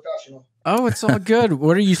very unprofessional. Oh, it's all good.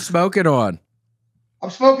 What are you smoking on? I'm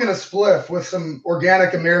smoking a spliff with some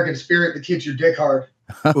organic American spirit that keeps your dick hard.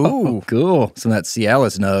 Ooh, cool. Some of that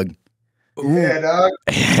Cialis nug. Ooh. Yeah, dog.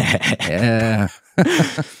 Yeah.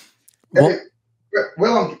 Hey,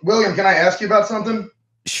 William, can I ask you about something?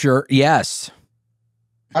 Sure. Yes.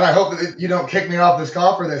 And I hope that you don't kick me off this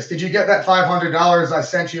call for this. Did you get that $500 I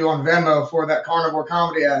sent you on Venmo for that carnivore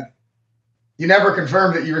comedy ad? You never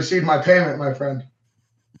confirmed that you received my payment, my friend.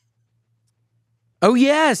 Oh,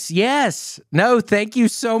 yes. No, thank you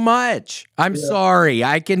so much. I'm sorry.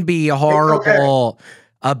 I can be horrible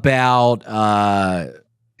about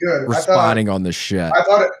Good. responding on the shit.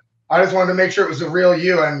 I just wanted to make sure it was the real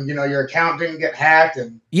you, and your account didn't get hacked.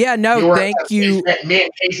 And yeah, no, thank you. Me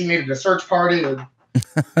and Casey needed a search party.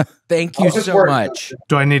 Thank you so much.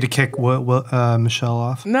 Do I need to kick Michelle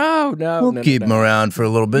off? No. We'll keep him around for a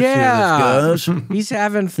little bit. Yeah, he's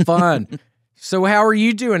having fun. So how are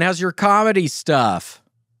you doing? How's your comedy stuff?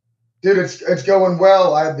 Dude, it's going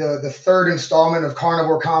well. I had the third installment of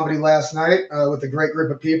Carnivore Comedy last night with a great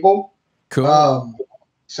group of people. Cool.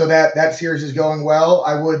 So that series is going well.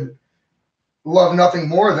 I would love nothing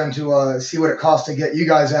more than to see what it costs to get you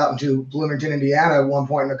guys out into Bloomington, Indiana at one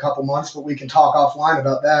point in a couple months, but we can talk offline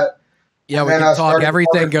about that. Yeah, we can talk.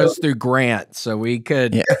 Everything goes through Grant, so we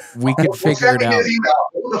could figure it out.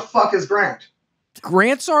 Who the fuck is Grant?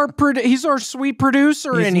 Grant's he's our sweet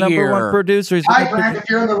producer He's in number here. one producer. He's Hi, Grant. If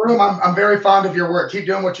you're in the room, I'm very fond of your work. Keep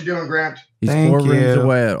doing what you're doing, Grant. He's Thank 4 rooms you.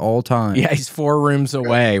 away at all times. Yeah, he's 4 rooms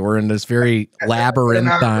away. We're in this very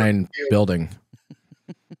labyrinthine building.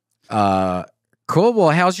 Cool. Well,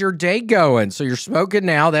 how's your day going? So you're smoking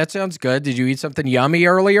now. That sounds good. Did you eat something yummy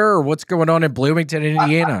earlier, or what's going on in Bloomington,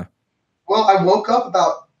 Indiana? Well, I woke up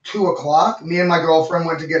about 2 o'clock. Me and my girlfriend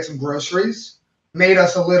went to get some groceries, made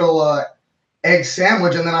us a little egg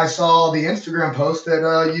sandwich, and then I saw the Instagram post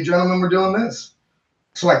that you gentlemen were doing this.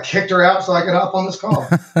 So I kicked her out so I could hop on this call.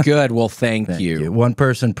 Good. Well, thank you. 1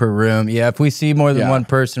 person per room. Yeah, if we see more than 1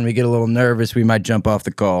 person, we get a little nervous. We might jump off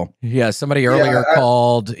the call. Yeah, somebody earlier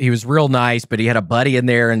called. He was real nice, but he had a buddy in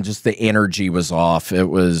there, and just the energy was off. It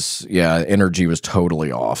was, energy was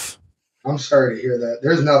totally off. I'm sorry to hear that.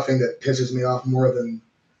 There's nothing that pisses me off more than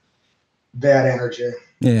bad energy.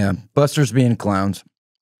 Yeah, Busters being clowns.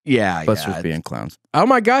 Yeah, Busters being clowns. Oh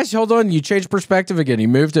my gosh, hold on. You changed perspective again. You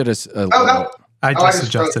moved it a little. I just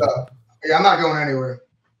adjusted. Yeah, I'm not going anywhere.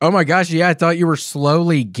 Oh my gosh, yeah, I thought you were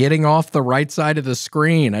slowly getting off the right side of the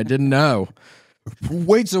screen. I didn't know.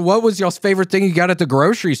 Wait, so what was y'all's favorite thing you got at the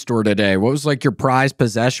grocery store today? What was like your prized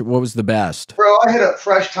possession? What was the best? Bro, I hit up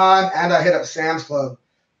Fresh Time and I hit up Sam's Club.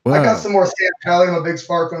 Whoa. I got some more Sam Pelly. I'm a big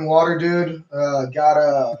sparkling water dude.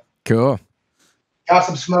 Cool. Got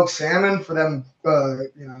some smoked salmon for them,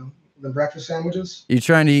 the breakfast sandwiches. You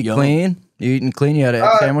trying to eat clean? You eating clean? You had an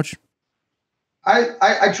egg sandwich?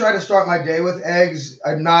 I try to start my day with eggs.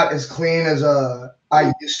 I'm not as clean as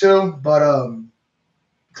I used to, but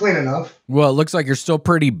clean enough. Well, it looks like you're still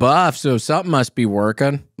pretty buff, so something must be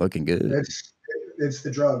working. Looking good. It's the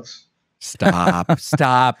drugs.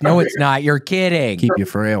 Stop. No, it's not. You're kidding. Keep you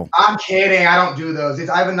frail. I'm kidding. I don't do those.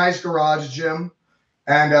 I have a nice garage gym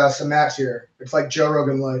and some mats here. It's like Joe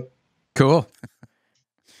Rogan light. Cool.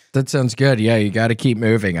 That sounds good. Yeah, you got to keep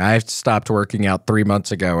moving. I stopped working out 3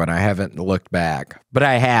 months ago, and I haven't looked back. But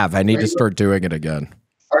I have. I need to start doing it again.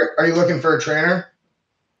 Are you looking for a trainer?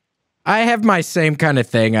 I have my same kind of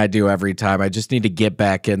thing I do every time. I just need to get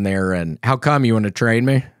back in there. And how come you want to train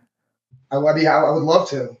me? I would love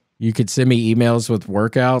to. You could send me emails with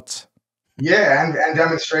workouts. Yeah, and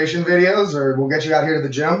demonstration videos, or we'll get you out here to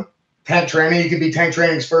the gym. Tank training. You could be Tank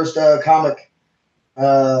Training's first comic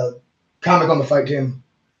on the fight team.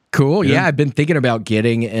 Cool. Yeah, I've been thinking about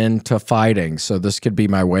getting into fighting, so this could be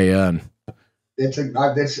my way in.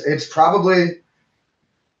 It's probably,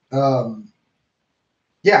 I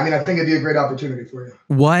think it'd be a great opportunity for you.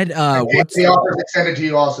 What's the offer extended to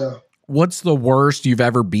you also? What's the worst you've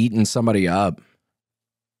ever beaten somebody up?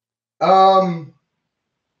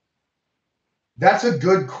 That's a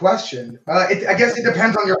good question. I guess it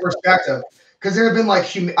depends on your perspective, because there have been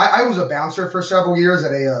I was a bouncer for several years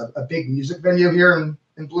at a big music venue here in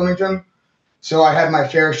Bloomington. So I had my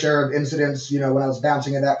fair share of incidents, when I was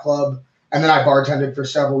bouncing at that club. And then I bartended for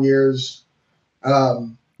several years.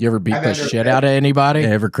 You ever beat the shit out of anybody? You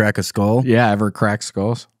ever crack a skull? Yeah, ever crack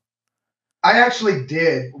skulls? I actually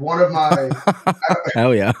did. One of my...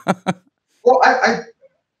 Hell yeah. Well,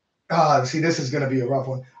 see, this is going to be a rough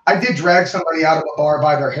one. I did drag somebody out of a bar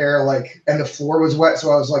by their hair, and the floor was wet,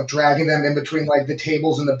 so I was dragging them in between the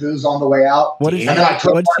tables and the booze on the way out. What'd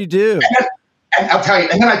you do? And I'll tell you,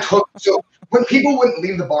 and then so when people wouldn't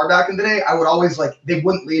leave the bar back in the day, I would always they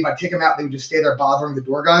wouldn't leave. I'd kick them out. They would just stay there bothering the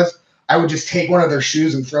door guys. I would just take one of their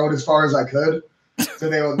shoes and throw it as far as I could. So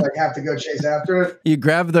they would have to go chase after it. You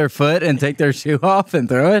grab their foot and take their shoe off and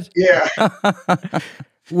throw it? Yeah.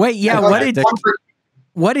 Wait, yeah.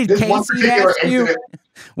 What did Casey ask you?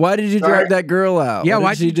 Why did you drag that girl out? Yeah,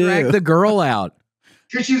 why did you drag the girl out?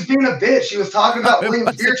 Because she was being a bitch. She was talking about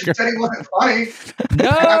William's beard. She said he wasn't funny.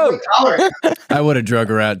 No. I would have drug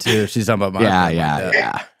her out too. She's talking about my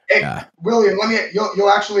Hey, William, you'll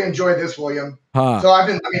actually enjoy this, William. So I've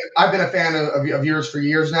been a fan of yours for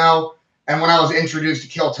years now. And when I was introduced to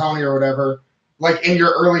Kill Tony or whatever, in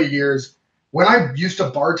your early years, when I used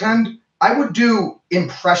to bartend, I would do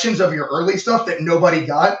impressions of your early stuff that nobody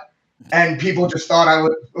got. And people just thought I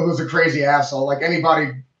was a crazy asshole.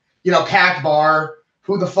 Anybody, packed bar,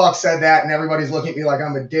 who the fuck said that? And everybody's looking at me like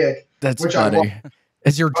I'm a dick. That's funny.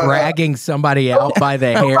 As you're dragging somebody out by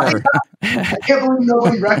the hair. I can't believe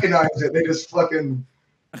nobody recognized it. They just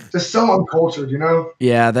just so uncultured,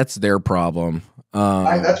 Yeah, that's their problem.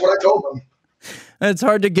 That's what I told them. It's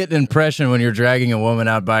hard to get an impression when you're dragging a woman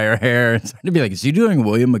out by her hair. It's hard to be like, is he doing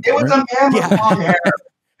William Montgomery? It was a man with long hair.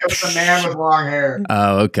 It was a man with long hair.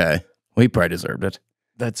 Oh, okay. We probably deserved it.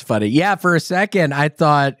 That's funny. Yeah, for a second, I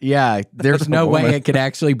thought, there's no way it could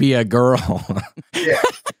actually be a girl. Yeah.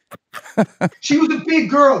 She was a big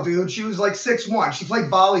girl, dude. She was like 6'1". She played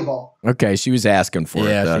volleyball. Okay, she was asking for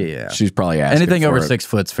it. She's probably asking anything for over it. 6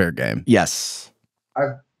 foot's fair game. Yes.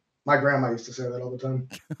 My grandma used to say that all the time.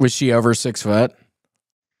 Was she over 6 foot?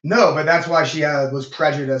 No, but that's why she was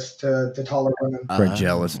prejudiced to taller women. We're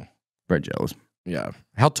jealous. We're jealous. Yeah.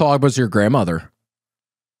 How tall was your grandmother?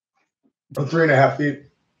 3.5 feet.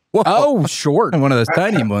 Whoa. Oh, short. One of those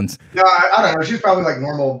tiny ones. No, I don't know. She's probably like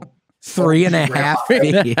normal.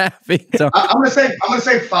 3.5 feet. So, I'm gonna say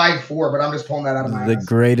 5'4", but I'm just pulling that out of my the ass.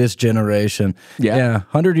 greatest generation. Yeah.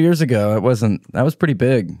 100 years ago, that was pretty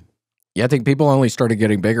big. Yeah, I think people only started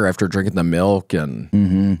getting bigger after drinking the milk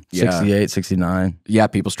and 68, 69. Yeah,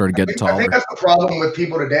 people started getting taller. I think that's the problem with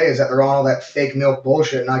people today is that they're on all that fake milk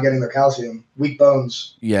bullshit, not getting their calcium. Weak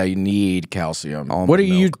bones. Yeah, you need calcium. Almond What are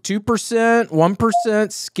you, milk. 2%,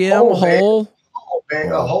 1%, skim, Oh, whole? Man,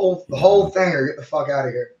 the whole thing, or get the fuck out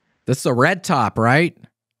of here. That's the red top, right?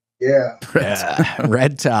 Yeah.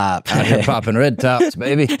 Red top. Out here popping red tops,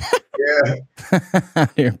 baby. Yeah.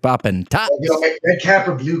 You're popping tops. Red cap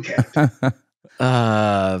or blue cap.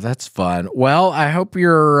 That's fun. Well, I hope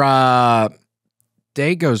your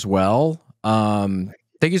day goes well. Thank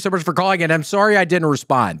you so much for calling, and I'm sorry I didn't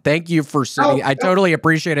respond. Thank you for sitting. I totally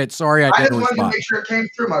appreciate it. Sorry I didn't just wanted respond. to make sure it came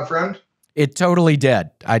through, my friend. It totally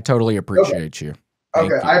did. I totally appreciate you.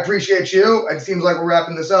 Okay, I appreciate you. It seems like we're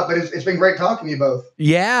wrapping this up, but it's been great talking to you both.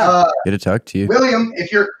 Yeah. Good to talk to you. William,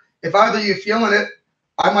 if either of you feeling it,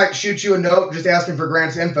 I might shoot you a note just asking for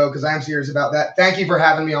Grant's info because I am serious about that. Thank you for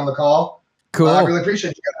having me on the call. Cool. I really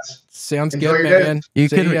appreciate you guys. Sounds Enjoy good, your man.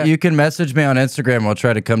 day. You can message me on Instagram. I'll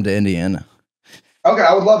try to come to Indiana. Okay,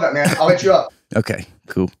 I would love that, man. I'll hit you up. Okay,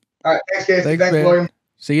 cool. All right, thanks, Casey. Thanks, man. William.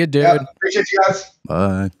 See you, dude. Yeah, appreciate you guys.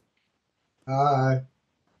 Bye. Bye.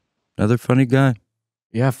 Another funny guy.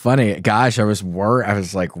 Yeah, funny. Gosh, I was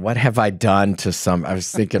like, what have I done to some? I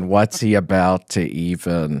was thinking, what's he about to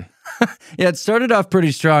even? Yeah, it started off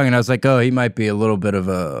pretty strong, and I was like, oh, he might be a little bit of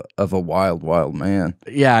a wild man.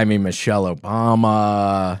 Yeah, I mean, Michelle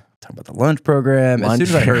Obama. Talking about the lunch program. As soon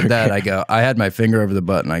as I heard that, I had my finger over the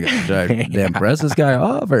button. I go, should I damn press this guy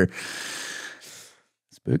off or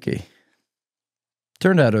spooky?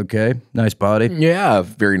 Turned out okay. Nice body. Yeah,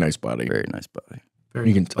 very nice body. Very nice body.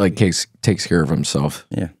 You can takes care of himself.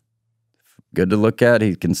 Yeah. Good to look at.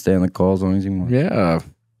 He can stay on the call as long as he wants. Yeah.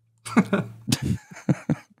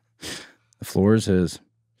 The floor is his.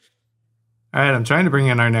 All right, I'm trying to bring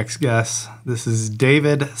in our next guest. This is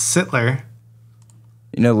David Sittler.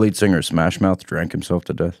 You know, the lead singer of Smash Mouth drank himself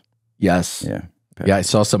to death? Yes. Yeah. Yeah, I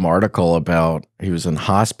saw some article about he was in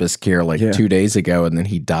hospice care 2 days ago, and then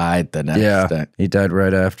he died the next day. He died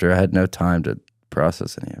right after. I had no time to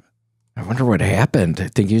process any of it. I wonder what happened. I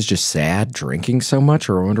think he was just sad drinking so much,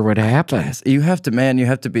 or I wonder what happened. You have to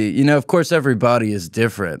be, of course, every body is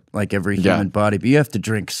different, like every human body, but you have to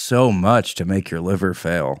drink so much to make your liver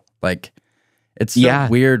fail. Like, it's so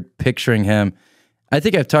weird picturing him. I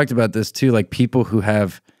think I've talked about this too, like people who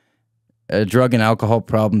have drug and alcohol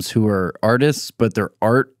problems who are artists, but their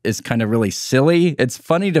art is kind of really silly. It's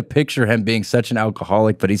funny to picture him being such an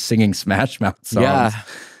alcoholic, but he's singing Smash Mouth songs. Yeah.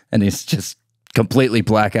 And he's just completely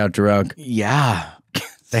blackout drunk. Yeah.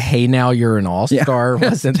 The Hey Now You're an All-Star,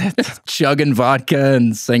 wasn't it? Chugging vodka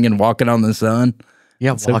and singing Walking on the Sun.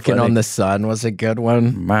 Yeah, Walking on the Sun was a good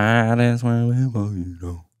one. Might as well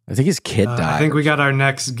know. I think his kid died. I think we got our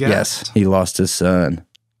next guest. Yes, he lost his son.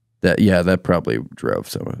 That probably drove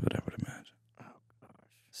some of it, I would imagine.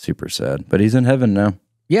 Super sad. But he's in heaven now.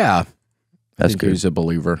 Yeah. That's good. He's a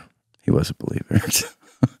believer. He was a believer.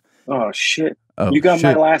 Oh, shit. You got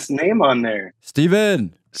my last name on there.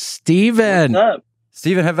 Steven. Steven. What's up?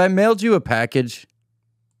 Steven, have I mailed you a package?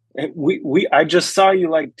 I just saw you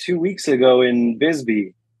like 2 weeks ago in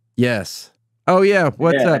Bisbee. Yes. Oh, yeah.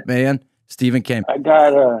 What's up, man? Steven came. I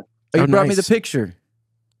got Oh, you brought me the picture.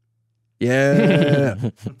 Yeah.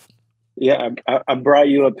 Yeah, I brought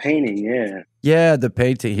you a painting, yeah. Yeah, the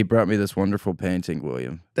painting. He brought me this wonderful painting,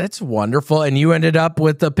 William. That's wonderful. And you ended up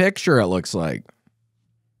with the picture, it looks like.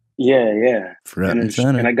 Yeah. Front and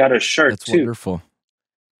center. And I got a shirt, That's too. Wonderful.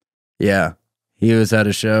 Yeah. He was at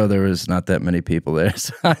a show. There was not that many people there.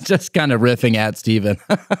 So I'm just kind of riffing at Steven.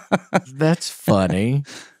 That's funny.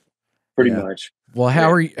 Pretty much. Well,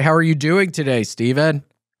 how are you doing today, Steven?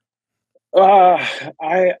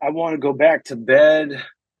 I want to go back to bed.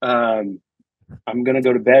 I'm going to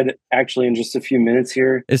go to bed actually in just a few minutes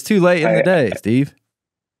here. It's too late in the day, Steve.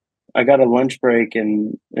 I got a lunch break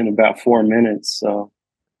in about 4 minutes, so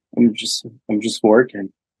I'm just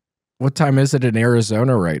working. What time is it in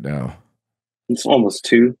Arizona right now? It's almost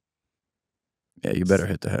 2. Yeah, you better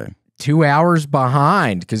hit the hay. 2 hours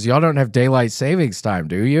behind because y'all don't have daylight savings time,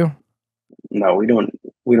 do you? No, we don't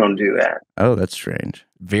do that. Oh, that's strange.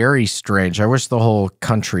 Very strange. I wish the whole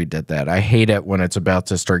country did that. I hate it when it's about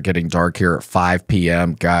to start getting dark here at 5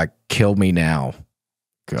 p.m. God, kill me now.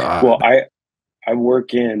 God. Well, I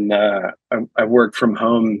work in I work from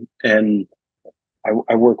home, and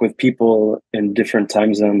I work with people in different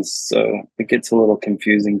time zones, so it gets a little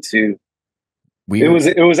confusing too. It was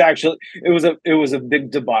a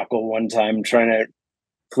big debacle one time trying to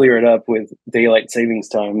clear it up with daylight savings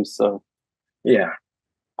time. So yeah,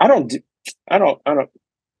 I don't.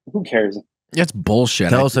 Who cares? It's bullshit.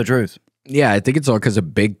 Tell us the truth. Yeah, I think it's all because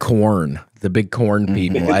of big corn. The big corn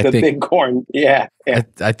people. Big corn. Yeah.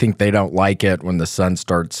 I think they don't like it when the sun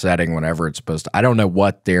starts setting whenever it's supposed to. I don't know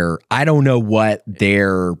what their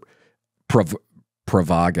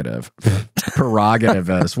prerogative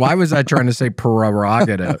is. Why was I trying to say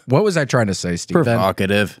prerogative? What was I trying to say, Steve?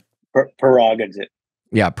 Provocative. Prerogative.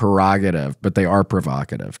 Yeah, prerogative, but they are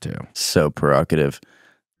provocative too. So provocative.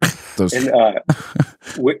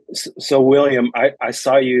 So William, I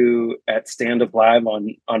saw you at Stand Up Live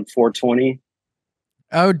on 420.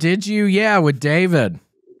 Oh, did you? Yeah, with David.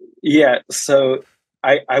 Yeah. So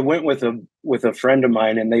I went with a friend of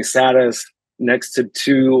mine, and they sat us next to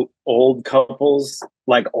two old couples,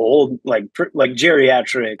 like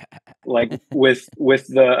geriatric, like with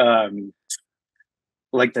the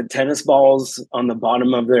like the tennis balls on the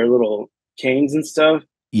bottom of their little canes and stuff.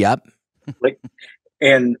 Yep. Like.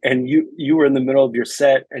 And you were in the middle of your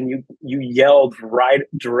set, and you yelled right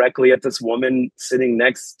directly at this woman sitting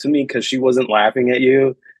next to me because she wasn't laughing at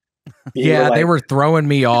you. Yeah, they were throwing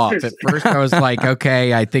me off. At first I was like,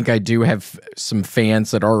 okay, I think I do have some fans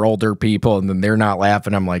that are older people, and then they're not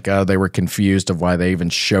laughing. I'm like, oh, they were confused of why they even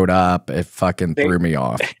showed up. It fucking threw me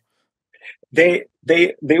off. They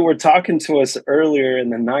were talking to us earlier in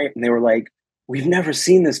the night, and they were like, we've never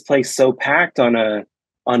seen this place so packed it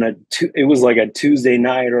was like a Tuesday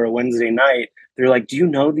night or a Wednesday night. They're like, do you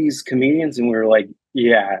know these comedians? And we were like,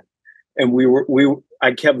 yeah. And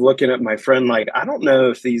I kept looking at my friend like, I don't know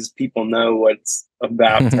if these people know what's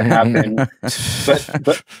about to happen.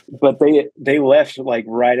 but they left like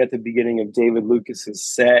right at the beginning of David Lucas's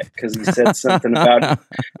set because he said something about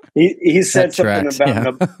he said something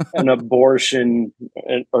about an abortion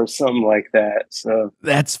or something like that. So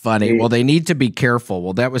that's funny. Well, they need to be careful.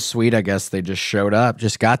 Well, that was sweet. I guess they just showed up,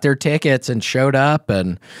 just got their tickets and showed up,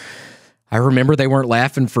 and I remember they weren't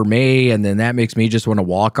laughing for me, and then that makes me just want to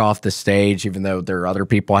walk off the stage, even though there are other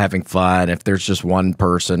people having fun. If there's just one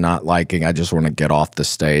person not liking, I just want to get off the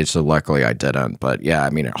stage. So luckily I didn't. But yeah,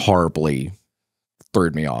 I mean, it horribly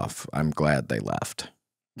threw me off. I'm glad they left.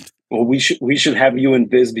 Well, we should have you in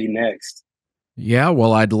Bisbee next. Yeah,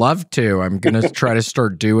 well, I'd love to. I'm going to try to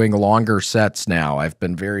start doing longer sets now. I've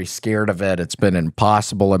been very scared of it. It's been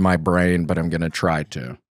impossible in my brain, but I'm going to try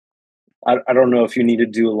to. I don't know if you need to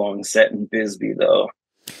do a long set in Bisbee, though.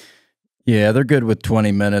 Yeah, they're good with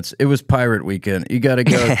 20 minutes. It was Pirate Weekend. You got to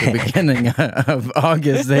go at the beginning of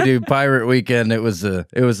August. They do Pirate Weekend. It was a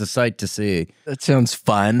sight to see. That sounds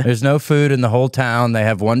fun. There's no food in the whole town. They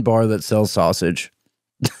have one bar that sells sausage.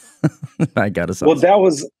 I got a sausage. Well,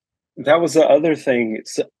 that was the other thing.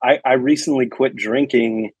 So I recently quit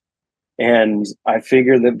drinking, and I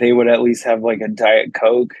figured that they would at least have like a Diet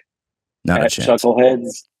Coke at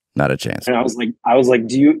Chuckleheads. Not a chance. And I was like,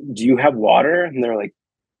 do you have water? And they're like,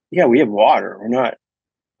 yeah, we have water. We're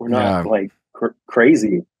not like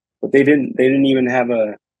crazy. But they didn't even have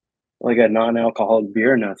a non-alcoholic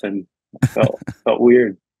beer or nothing. Felt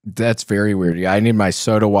weird. That's very weird. Yeah, I need my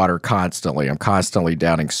soda water constantly. I'm constantly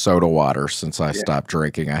downing soda water since I stopped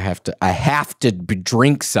drinking. I have to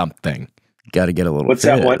drink something. Got to get a little. What's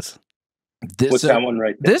that one? What's that one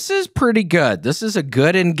right there? This is pretty good. This is a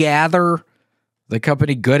Good and Gather. The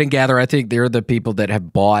company Good and Gather, I think they're the people that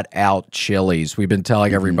have bought out Chili's. We've been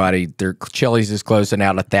telling everybody their Chili's is closing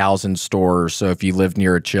out 1,000 stores. So if you live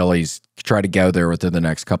near a Chili's, try to go there within the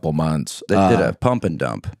next couple months. They did a pump and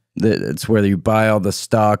dump. It's where you buy all the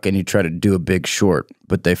stock and you try to do a big short,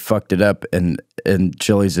 but they fucked it up, and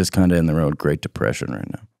Chili's is kind of in their own Great Depression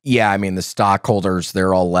right now. Yeah, I mean, the stockholders,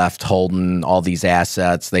 they're all left holding all these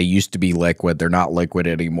assets. They used to be liquid. They're not liquid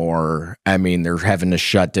anymore. I mean, they're having to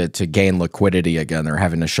shut it to gain liquidity again. They're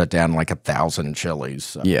having to shut down like 1,000 Chili's.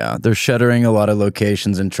 So. Yeah, they're shuttering a lot of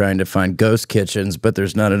locations and trying to find ghost kitchens, but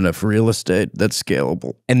there's not enough real estate that's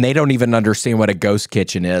scalable. And they don't even understand what a ghost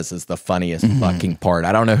kitchen is the funniest fucking part.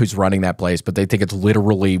 I don't know who's running that place, but they think it's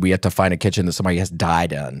literally we have to find a kitchen that somebody has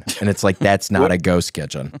died in. And it's like, that's not a ghost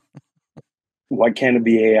kitchen. Why can't it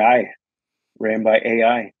be AI? Ran by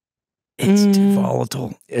AI. It's too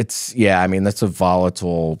volatile. I mean, that's a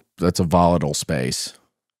volatile space.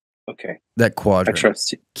 Okay. That quadrant. I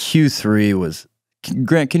trust you. Q3 was...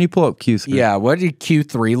 Grant, can you pull up Q3? Yeah, what did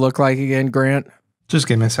Q3 look like again, Grant? Just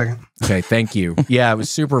give me a second. Okay, thank you. Yeah, it was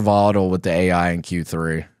super volatile with the AI in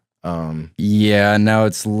Q3. Yeah, now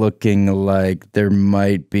it's looking like there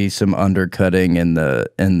might be some undercutting in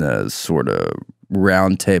the sort of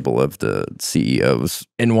round table of the CEOs.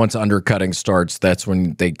 And once undercutting starts, that's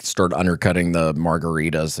when they start undercutting the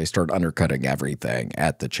margaritas. They start undercutting everything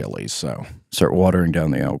at the Chili's. So start watering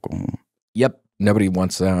down the alcohol. Yep, nobody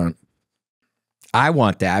wants that. I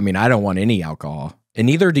want that. I mean, I don't want any alcohol. And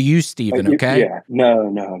neither do you, Steven, okay? Yeah.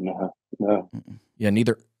 No. Yeah,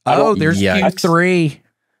 neither. Oh, there's Q3.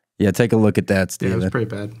 Yeah, take a look at that, Steven. Yeah, it was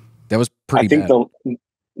pretty bad. That was pretty bad. I think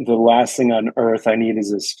the last thing on earth I need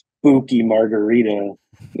is a spooky margarita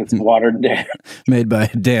that's watered down. Made by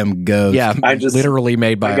a damn ghost. Yeah, literally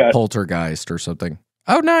made by a poltergeist or something.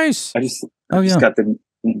 Oh, nice. I just got the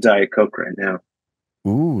Diet Coke right now.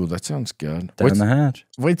 Ooh, that sounds good. Down the hatch.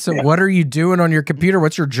 Wait, so what are you doing on your computer?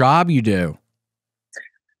 What's your job you do?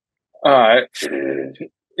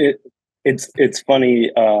 It's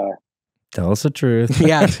funny. Tell us the truth.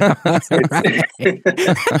 Yeah.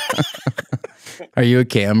 Are you a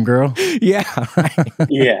cam girl? Yeah.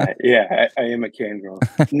 yeah. I am a cam girl.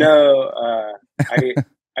 No,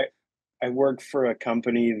 I work for a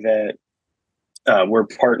company that we're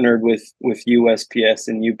partnered with USPS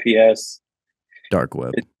and UPS. Dark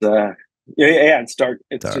web. It's it's dark.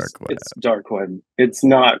 It's dark web. It's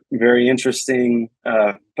not very interesting,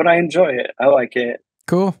 but I enjoy it. I like it.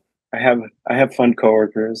 Cool. I have fun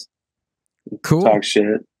coworkers. Cool. Talk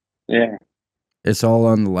shit. Yeah. It's all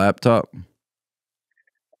on the laptop.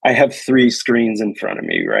 I have 3 screens in front of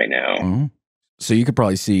me right now. Mm-hmm. So you could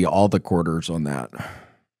probably see all the quarters on that.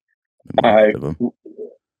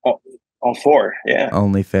 All 4, yeah.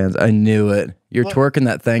 OnlyFans. I knew it. You're twerking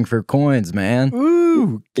that thing for coins, man.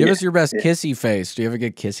 Ooh. Give us your best kissy face. Do you have a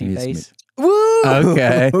good kissy face? Woo!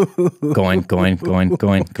 Okay. Coin.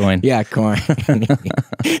 Yeah, coin.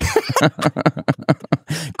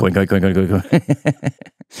 Coin.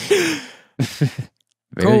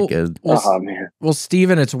 Very good. Well, man. Well,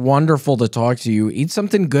 Steven, it's wonderful to talk to you. Eat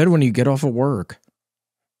something good when you get off of work.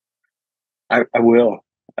 I will.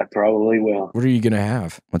 I probably will. What are you going to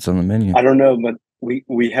have? What's on the menu? I don't know, but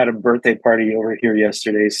we had a birthday party over here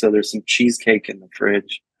yesterday, so there's some cheesecake in the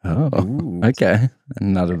fridge. Oh, okay.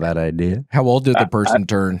 Not a bad idea. How old did the person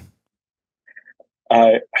turn?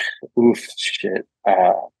 Shit.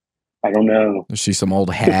 I don't know. Is she some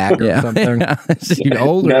old hag or something? Is she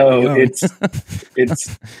old? No,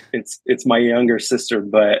 it's my younger sister,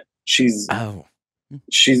 but she's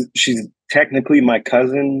technically my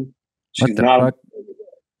cousin. She's not. Fuck?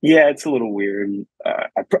 Yeah, it's a little weird.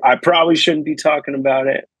 I probably shouldn't be talking about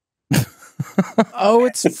it. Oh,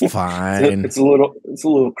 it's fine. It's a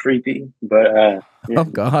little creepy, but yeah. Oh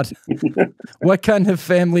God, what kind of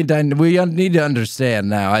family dynamic? We need to understand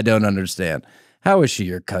now. I don't understand. How is she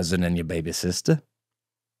your cousin and your baby sister?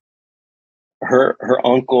 Her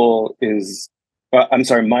uncle is. I'm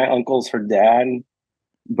sorry, my uncle's her dad,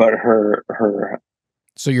 but her.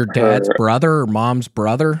 So your dad's brother or mom's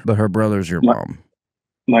brother? But her brother's your mom.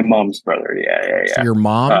 My mom's brother. Yeah. So your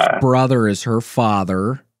mom's brother is her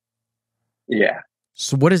father. Yeah.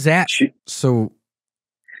 So what is that? So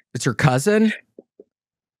it's her cousin?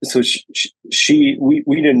 So we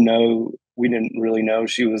didn't know. We didn't really know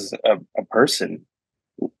she was a person.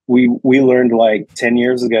 We learned like 10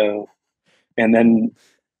 years ago, and then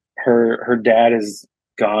her dad is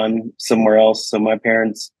gone somewhere else. So my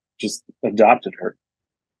parents just adopted her.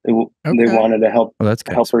 They wanted to help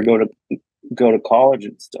her go to college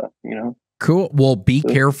and stuff, you know? Cool. Well, be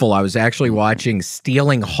careful. I was actually watching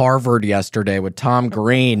Stealing Harvard yesterday with Tom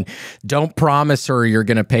Green. Don't promise her you're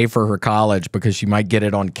going to pay for her college because she might get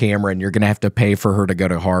it on camera and you're going to have to pay for her to go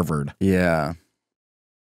to Harvard. Yeah.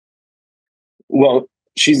 Well,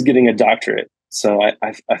 she's getting a doctorate, so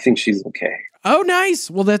I think she's okay. Oh, nice.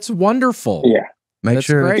 Well, that's wonderful. Yeah. Make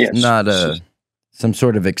sure it's not some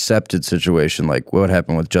sort of accepted situation like what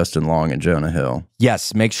happened with Justin Long and Jonah Hill.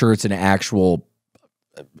 Yes. Make sure it's an actual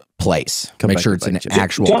place. Make sure it's an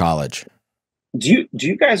actual college. Do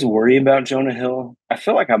you guys worry about Jonah Hill? I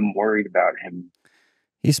feel like I'm worried about him.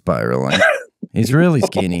 He's spiraling. He's really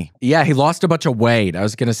skinny. Yeah, he lost a bunch of weight. I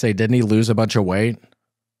was going to say, didn't he lose a bunch of weight?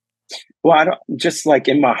 Well, I don't, just like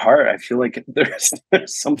in my heart, I feel like there's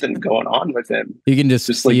something going on with him. You can just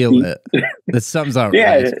feel it. That something's not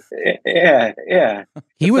right. Yeah.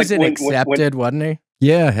 He was accepted, wasn't he?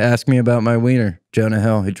 Yeah, ask me about my wiener. Jonah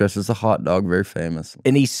Hill, he dresses a hot dog, very famous.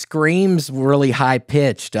 And he screams really high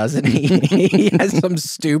pitched, doesn't he? He has some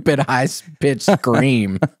stupid high pitched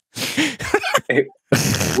scream.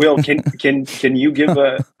 Will, can you give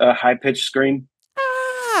a high pitched scream?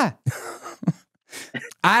 Ah.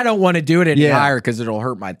 I don't want to do it any higher because it'll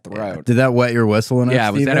hurt my throat. Did that wet your whistle enough? Yeah,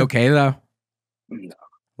 was that okay though? No.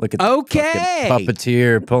 Look at the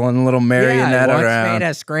puppeteer pulling a little marionette around. Made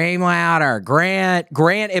us scream louder. Grant,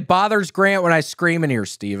 it bothers Grant when I scream in here,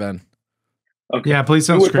 Steven. Okay. Yeah, please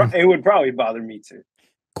don't scream. It would probably bother me too.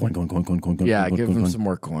 Coin. Yeah, give him some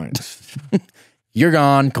more coins. You're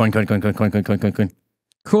gone. Coin.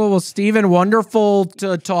 Cool. Well, Steven, wonderful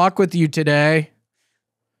to talk with you today.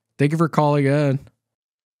 Thank you for calling in.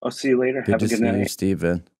 I'll see you later. Good Have a good night,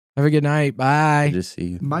 Steven. Have a good night. Bye. Good to see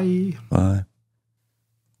you. Bye.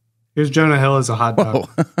 Here's Jonah Hill as a hot dog.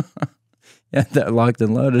 Yeah, that locked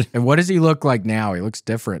and loaded. And what does he look like now? He looks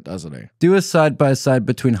different, doesn't he? Do a side-by-side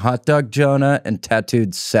between hot dog Jonah and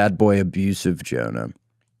tattooed sad boy abusive Jonah.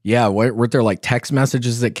 Yeah, weren't there like text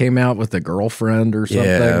messages that came out with a girlfriend or something?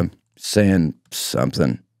 Yeah, saying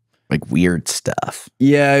something. Like weird stuff.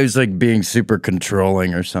 Yeah, he was like being super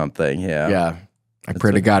controlling or something. Yeah. Yeah. I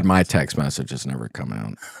pray to God my text messages never come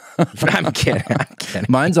out. I'm kidding.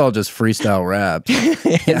 Mine's all just freestyle rap.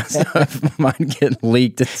 Yeah, so if mine get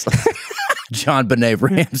leaked, it's like John Benet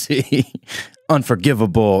Ramsey,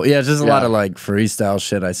 Unforgivable. Yeah, it's just a lot of like freestyle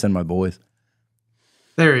shit I send my boys.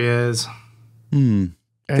 There he is. I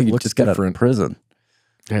think he just got out of prison.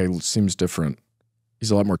 Hey, seems different.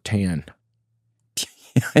 He's a lot more tan.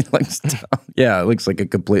 It looks like a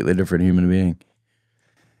completely different human being.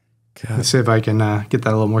 God. Let's see if I can get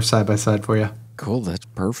that a little more side by side for you. Cool, that's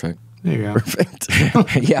perfect. There you go. Perfect.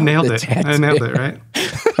 Yeah, nailed it. I nailed it, right?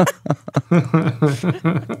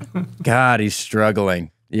 God, he's struggling.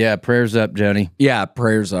 Yeah, prayers up, Joni. Yeah,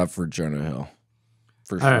 prayers up for Jonah Hill.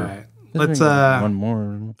 For sure. All right. Let's one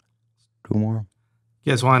more. Two more.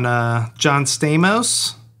 You guys want John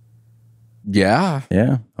Stamos? Yeah.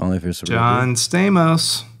 Yeah. Only if it's John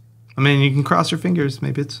Stamos. I mean, you can cross your fingers.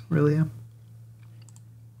 Maybe it's really him.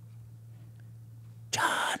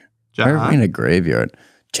 Why are we in a graveyard?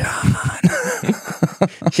 John.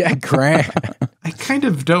 Yeah, Grant. I kind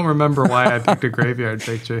of don't remember why I picked a graveyard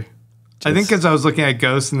picture. I think because I was looking at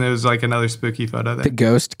ghosts and there was like another spooky photo there. The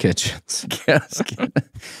ghost kitchens.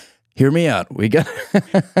 Hear me out. We got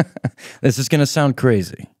this is gonna sound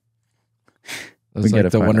crazy. It was like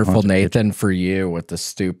the wonderful Nathan for you with the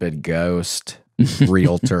stupid ghost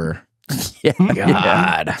realtor. Yeah.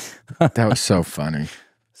 God. That was so funny.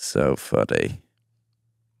 So funny.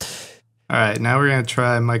 All right, now we're going to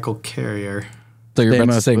try Michael Carrier. So you're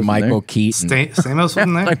about to say Michael Keaton. Stamos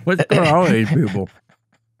wasn't there? Like, what's going on with these people?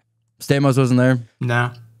 Stamos wasn't there?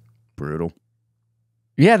 No. Brutal.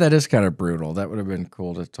 Yeah, that is kind of brutal. That would have been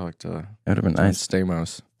cool to talk to. That would have been nice.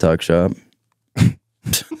 Stamos. Talk shop.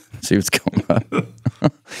 See what's going on.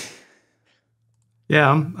 Yeah,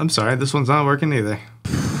 I'm sorry. This one's not working either.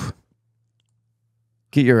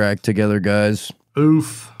 Get your act together, guys.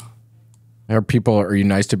 Oof. Are you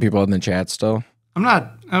nice to people in the chat still? I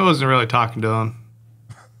wasn't really talking to them.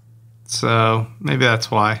 So maybe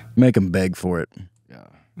that's why. Make them beg for it. Yeah.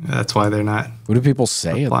 That's why they're not. What do people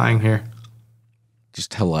say? Flying here.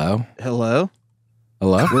 Just hello? Hello?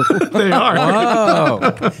 Hello? They are.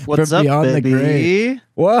 Whoa. What's up, baby?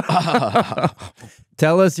 Whoa.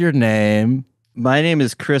 Tell us your name. My name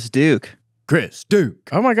is Chris Duke. Chris Duke.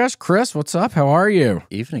 Oh my gosh, Chris, what's up? How are you?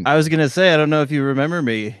 Evening. I was going to say, I don't know if you remember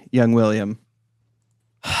me, young William.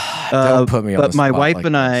 Don't put me on but the my spot wife like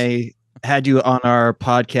and this. I had you on our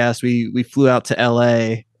podcast. We flew out to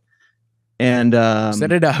LA and is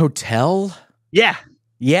that at a hotel? Yeah.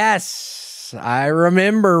 Yes. I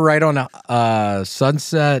remember right on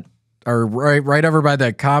Sunset or right over by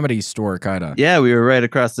the Comedy Store kind of. Yeah, we were right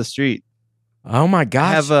across the street. Oh my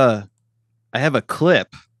gosh. I have a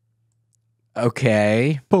clip.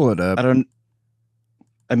 Okay. Pull it up.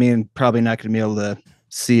 I mean, probably not going to be able to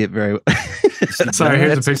see it very well. Sorry,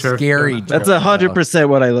 here's a picture. Scary. That's 100%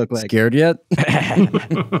 what I look like. Scared yet?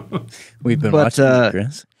 We've been watching it,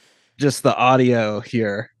 Chris. Just the audio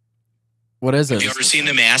here. What is it? Have you ever seen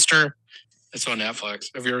The Master? It's on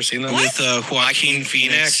Netflix. Have you ever seen that? With Joaquin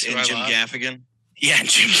Phoenix and Jim Gaffigan? Yeah,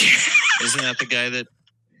 Jim Gaffigan. Isn't that the guy that...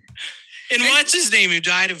 And what's his name who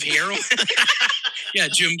died of heroin? Yeah,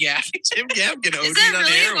 Jim Gaffigan. Jim Gaffigan OD'd on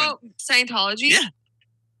heroin. About Scientology? Yeah.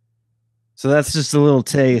 So that's just a little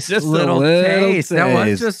taste. Just a little taste. That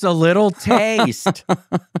was just a little taste.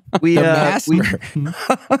 We what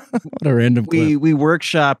a random clip. we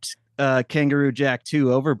workshopped Kangaroo Jack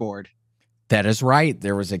 2 Overboard. That is right.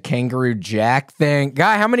 There was a Kangaroo Jack thing.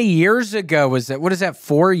 Guy, how many years ago was that? What is that,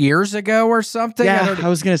 4 years ago or something? Yeah, I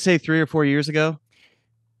was going to say 3 or 4 years ago.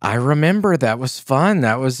 I remember that was fun.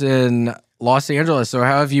 That was in Los Angeles. So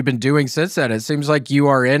how have you been doing since then? It seems like you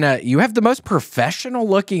have the most professional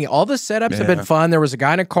looking. All the setups have been fun. There was a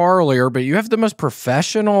guy in a car earlier, but you have the most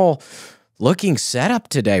professional looking setup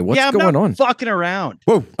today. What's going on? Fucking around.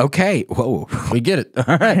 Whoa. Okay. Whoa. We get it.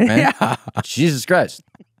 All right, man. Yeah. Jesus Christ.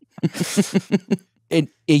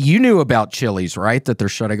 You knew about Chili's, right? That they're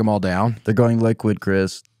shutting them all down. They're going liquid,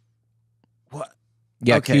 Chris. What?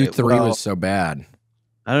 Yeah, okay, Q3 was so bad.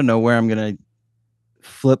 I don't know where I'm gonna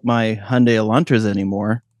flip my Hyundai Elantras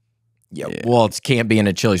anymore. Yeah, well, it can't be in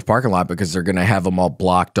a Chili's parking lot because they're going to have them all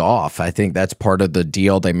blocked off. I think that's part of the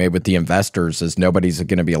deal they made with the investors is nobody's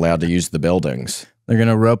going to be allowed to use the buildings. They're going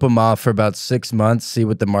to rope them off for about 6 months, see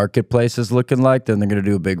what the marketplace is looking like, then they're going to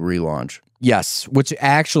do a big relaunch. Yes, which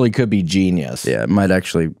actually could be genius. Yeah, it might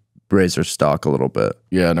actually raise their stock a little bit.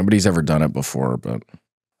 Yeah, nobody's ever done it before, but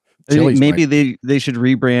maybe they should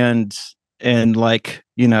rebrand and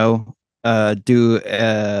do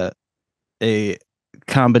a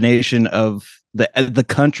combination of the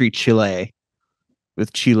country Chile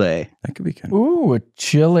with Chile. That could be kind of a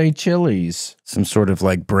Chili's. Some sort of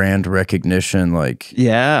like brand recognition,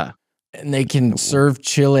 yeah. And they can serve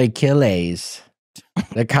chiles.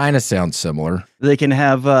 That kind of sounds similar. They can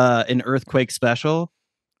have an earthquake special.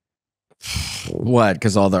 What?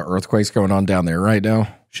 Because all the earthquakes going on down there right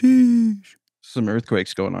now. Sheesh. Some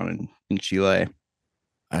earthquakes going on in Chile.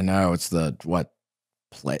 I know it's the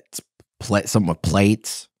something with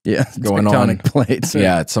plates. Yeah, going on. Plates.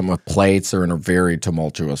 Yeah, it's something with plates. They're in a very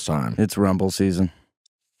tumultuous time. It's rumble season.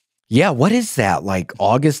 Yeah, what is that? Like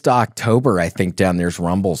August, October, I think down there's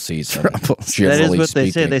rumble season. That is what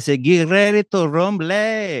they say. They say, get ready to rumble.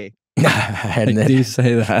 And then do you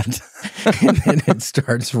say that? And then it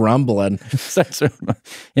starts rumbling.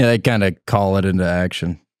 Yeah, they kind of call it into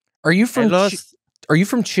action. Are you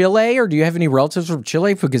from Chile, or do you have any relatives from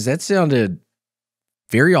Chile? Because that sounded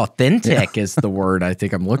very authentic is the word I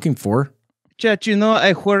think I'm looking for. Chat,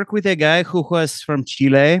 I work with a guy who was from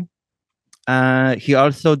Chile. He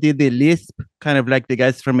also did the lisp, kind of like the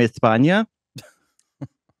guys from España.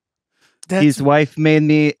 His wife made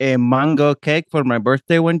me a mango cake for my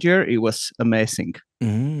birthday one year. It was amazing.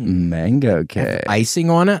 Mango cake. Icing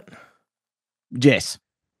on it? Yes.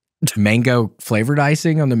 Mango flavored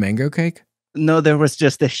icing on the mango cake? No, there was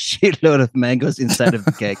just a shitload of mangoes inside of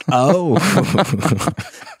the cake. Oh.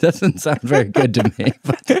 Doesn't sound very good to me,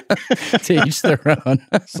 but to each their own.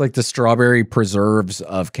 It's like the strawberry preserves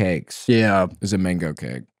of cakes. Yeah. Is a mango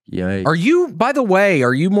cake. Yikes. Are you, by the way,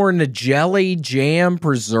 more into jelly, jam,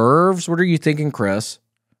 preserves? What are you thinking, Chris?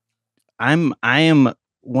 I am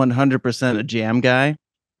 100% a jam guy.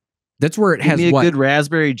 That's where it has a good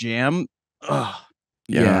raspberry jam. Ugh.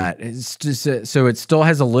 Yeah, it's just so it still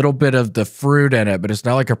has a little bit of the fruit in it, but it's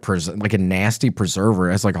not like a nasty preserver.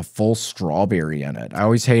 It has like a full strawberry in it. I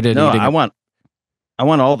always hated eating. I want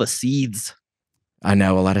all the seeds. I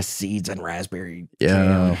know, a lot of seeds and raspberry.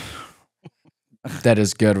 Yeah. That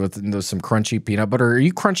is good with some crunchy peanut butter. Are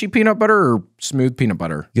you crunchy peanut butter or smooth peanut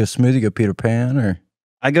butter? You go smooth, you go Peter Pan, or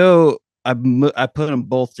I put them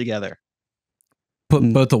both together.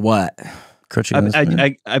 Put both of what?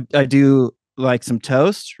 Crunchy. I do like some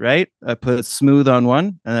toast, right? I put smooth on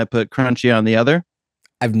one and I put crunchy on the other.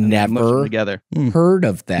 I've never heard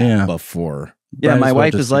of that before. Yeah, my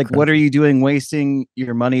wife is like, what are you doing wasting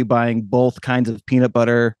your money buying both kinds of peanut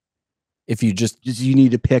butter if you you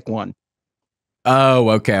need to pick one? Oh,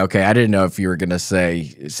 okay. I didn't know if you were going to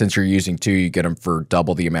say, since you're using two, you get them for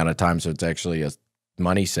double the amount of time, so it's actually a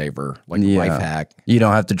money saver, like a life hack. You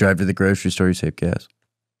don't have to drive to the grocery store, you save gas.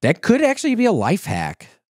 That could actually be a life hack.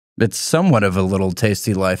 It's somewhat of a little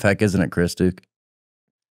tasty life hack, isn't it, Chris Duke?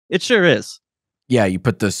 It sure is. Yeah, you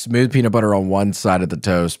put the smooth peanut butter on one side of the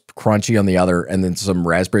toast, crunchy on the other, and then some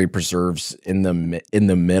raspberry preserves in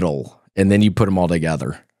the middle, and then you put them all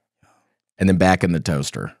together, and then back in the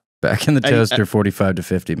toaster. Back in the toaster, 45 to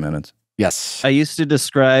 50 minutes. Yes. I used to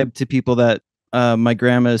describe to people that my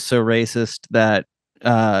grandma is so racist that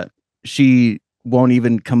she won't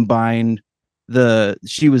even combine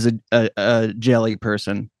she was a jelly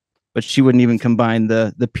person, but she wouldn't even combine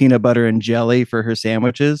the peanut butter and jelly for her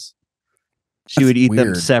sandwiches. She would eat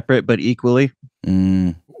them separate but equally.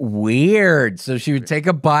 Weird. So she would take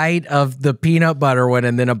a bite of the peanut butter one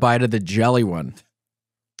and then a bite of the jelly one.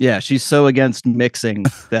 Yeah, she's so against mixing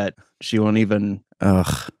that she won't even.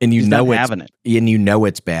 And you know having it, and you know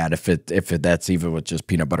it's bad if that's even with just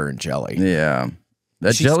peanut butter and jelly. Yeah,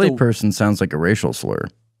 that jelly person sounds like a racial slur.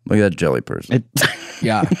 Look at that jelly person.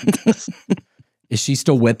 Yeah. Is she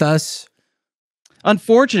still with us?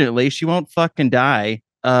 Unfortunately, she won't fucking die.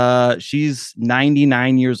 She's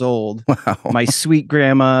 99 years old. Wow. My sweet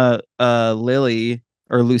grandma, Lily,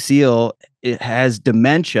 or Lucille, it has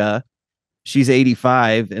dementia. She's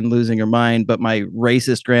 85 and losing her mind, but my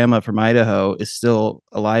racist grandma from Idaho is still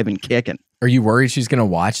alive and kicking. Are you worried she's going to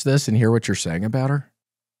watch this and hear what you're saying about her?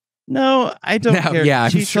 No, I don't care. Yeah,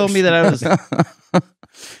 she told me that I was.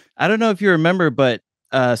 I don't know if you remember, but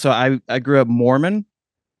so I grew up Mormon.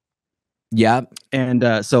 Yeah,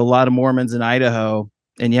 and so a lot of Mormons in Idaho,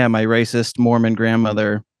 and yeah, my racist Mormon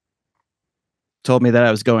grandmother told me that I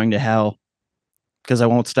was going to hell because I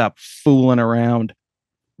won't stop fooling around.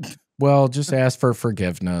 Well, just ask for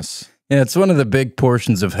forgiveness. Yeah, it's one of the big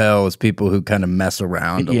portions of hell is people who kind of mess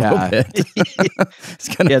around a little bit.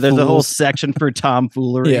 Yeah, there's a whole section for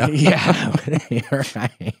tomfoolery. Yeah. You're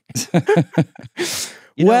right.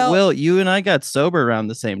 Will, you and I got sober around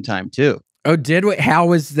the same time too. Oh, did we? How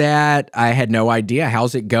was that? I had no idea.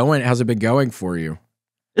 How's it going? How's it been going for you?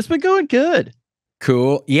 It's been going good.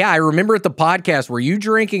 Cool. Yeah, I remember at the podcast, were you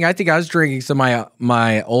drinking? I think I was drinking some of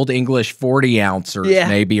my old English 40 ounces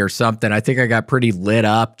maybe or something. I think I got pretty lit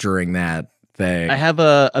up during that thing. I have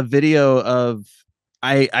a video of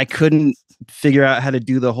I couldn't figure out how to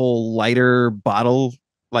do the whole lighter bottle,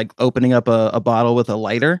 like opening up a bottle with a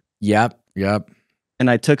lighter. Yep.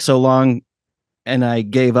 And I took so long and I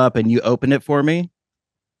gave up and you opened it for me.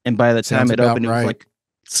 And by the time it opened, it was like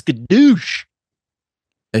skadoosh.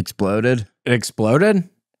 Exploded. It exploded?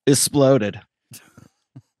 Exploded.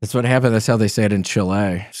 That's what happened. That's how they say it in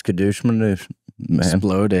Chile. Skadoosh manoosh.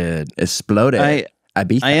 Exploded.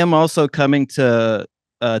 I am also coming to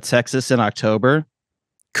Texas in October.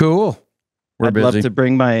 Cool. I'd love to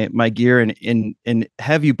bring my gear and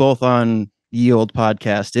have you both on Ye Old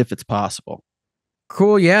Podcast if it's possible.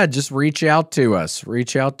 Cool. Yeah. Just reach out to us.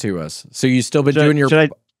 So you still been doing your...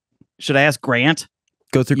 Should I ask Grant?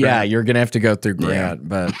 Go through Grant. Yeah, you're going to have to go through Grant,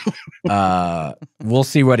 but we'll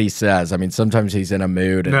see what he says. I mean, sometimes he's in a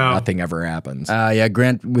mood and nothing ever happens. Yeah,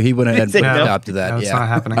 Grant, he went ahead and put a stop to that. It's not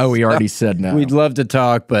happening. Oh, he already said no. We'd love to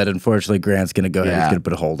talk, but unfortunately, Grant's going to go ahead. He's going to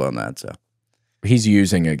put a hold on that. So he's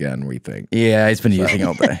using again, we think. Yeah, he's been using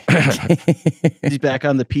all day. He's back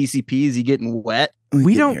on the PCP. Is he getting wet?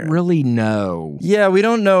 We don't really know. Yeah, we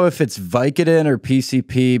don't know if it's Vicodin or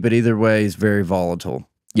PCP, but either way, he's very volatile.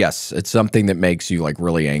 Yes, it's something that makes you like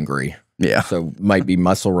really angry. Yeah. So might be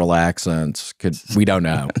muscle relaxants. We don't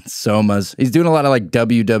know. Somas. He's doing a lot of like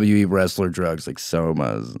WWE wrestler drugs like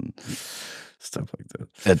Somas and stuff like that.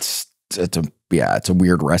 It's a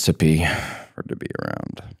weird recipe. Hard to be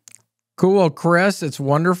around. Cool, Chris. It's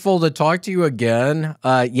wonderful to talk to you again.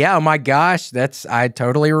 Yeah, oh my gosh, I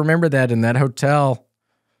totally remember that in that hotel.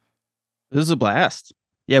 It was a blast.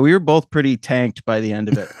 Yeah, we were both pretty tanked by the end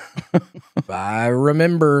of it. I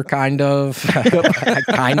remember, kind of. I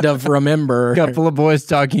kind of remember. A couple of boys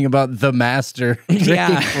talking about the master. Drinking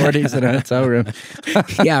 40s in a hotel room.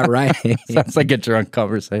 Yeah, right. Sounds like a drunk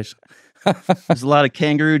conversation. There's a lot of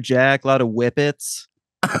Kangaroo Jack, a lot of Whippets.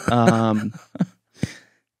 We're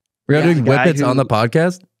doing Whippets on the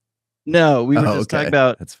podcast? No, we were just talking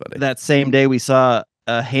about That's funny. That same day we saw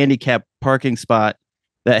a handicapped parking spot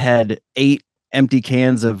that had 8 empty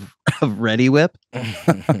cans of Ready Whip.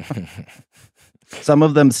 Some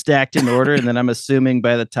of them stacked in order, and then I'm assuming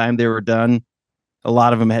by the time they were done, a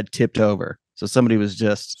lot of them had tipped over. So somebody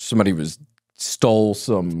stole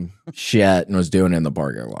some shit and was doing it in the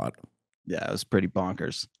parking lot. Yeah, it was pretty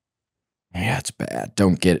bonkers. Yeah, it's bad.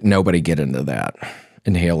 Nobody get into that.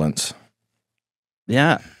 Inhalants.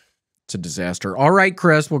 Yeah. It's a disaster. All right,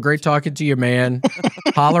 Chris. Well, great talking to you, man.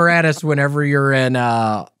 Holler at us whenever you're in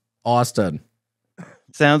Austin.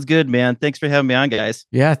 Sounds good, man. Thanks for having me on, guys.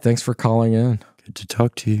 Yeah, thanks for calling in. Good to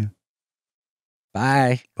talk to you.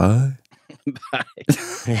 Bye. Bye.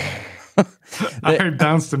 I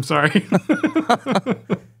bounced him. Sorry.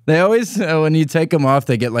 They always, when you take them off,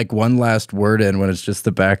 they get like one last word in when it's just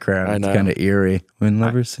the background. It's kind of eerie. We'll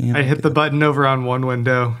never see him. I hit the button over on one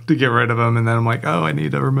window to get rid of him, and then I'm like, oh, I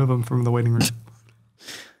need to remove him from the waiting room.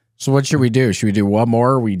 So what should we do? Should we do one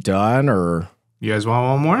more? Are we done, or you guys want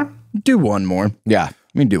one more? Do one more. Yeah,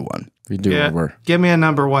 we can do one. We do one more. Give me a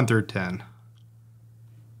number 1 through 10.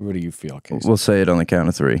 What do you feel, Casey? We'll say it on the count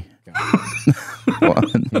of 3.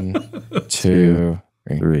 1, 2,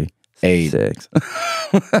 3, 8, 6,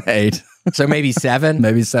 8. So maybe 7.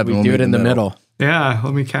 Maybe 7. We do it in the middle. Yeah,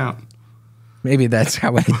 let me count. Maybe that's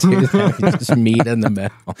how I do that. We just meet in the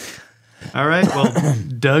middle. All right. Well,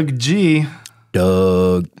 Doug G.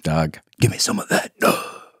 Doug. Give me some of that, Doug.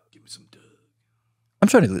 Give me some Doug. I'm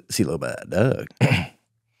trying to see a little bit of that, Doug.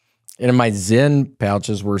 And my Zen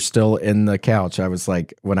pouches were still in the couch. I was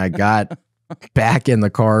like, when I got back in the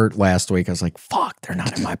car last week, I was like, fuck, they're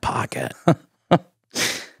not in my pocket.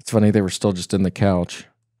 It's funny, they were still just in the couch.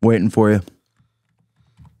 Waiting for you.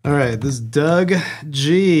 All right, this is Doug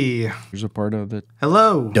G. Here's a part of it.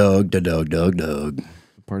 Hello. Doug.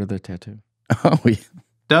 Part of the tattoo. Oh, yeah.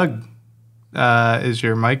 Doug, is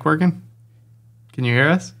your mic working? Can you hear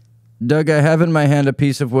us? Doug, I have in my hand a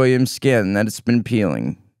piece of William's skin that it's been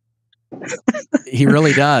peeling. He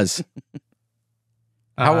really does.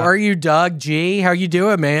 How are you, Doug G? How you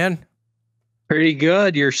doing, man? Pretty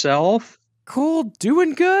good. Yourself? Cool,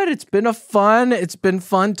 doing good. It's been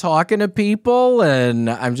fun talking to people, and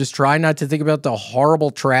I'm just trying not to think about the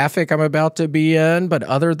horrible traffic I'm about to be in. But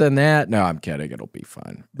other than that, no, I'm kidding. It'll be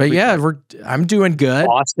fun. But yeah, I'm doing good.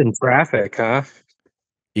 Austin traffic, huh?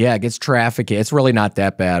 Yeah, it gets traffic. It's really not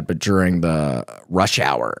that bad, but during the rush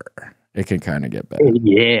hour, it can kind of get bad.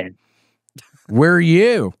 Yeah. Where are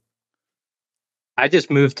you? I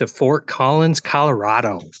just moved to Fort Collins,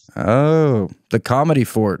 Colorado. Oh, the Comedy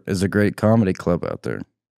Fort is a great comedy club out there.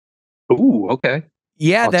 Ooh, okay.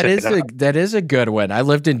 Yeah, that is a good one. I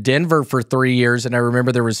lived in Denver for 3 years, and I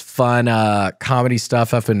remember there was fun comedy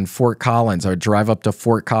stuff up in Fort Collins. I would drive up to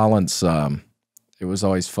Fort Collins. It was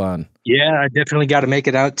always fun. Yeah, I definitely got to make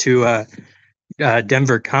it out to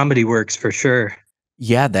Denver Comedy Works for sure.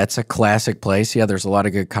 Yeah, that's a classic place. Yeah, there's a lot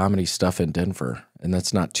of good comedy stuff in Denver, and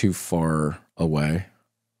that's not too far away.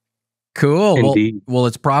 Cool. Well,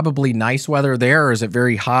 it's probably nice weather there, or is it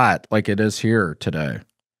very hot like it is here today?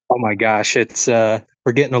 Oh my gosh, it's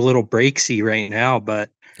we're getting a little breaksy right now, but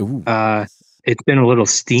it's been a little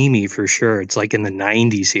steamy for sure. It's like in the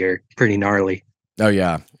 90s here. Pretty gnarly. Oh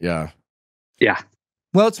yeah. Yeah.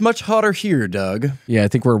 Well, it's much hotter here, Doug. Yeah, I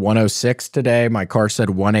think we're 106 today. My car said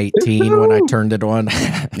 118 when I turned it on.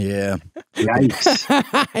 Yeah. Nice.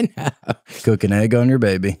 I know. Cook an egg on your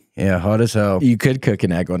baby. Yeah, hot as hell. You could cook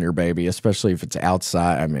an egg on your baby, especially if it's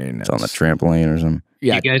outside. I mean, it's on the trampoline or something.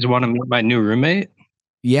 Yeah. You guys want to meet my new roommate?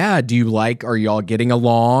 Yeah. Are y'all getting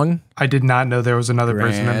along? I did not know there was another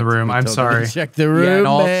person in the room. I'm sorry. Check the room. Yeah, and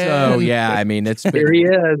also, yeah, I mean, it's been... Here he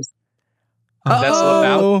is. That's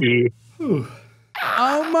Lebowski.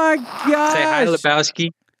 Oh my gosh. Say hi,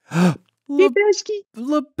 Lebowski.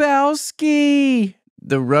 Lebowski.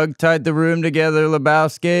 The rug tied the room together,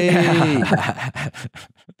 Lebowski.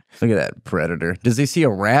 Look at that predator. Does he see a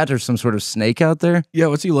rat or some sort of snake out there? Yeah,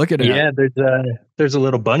 what's he looking at? Yeah, there's a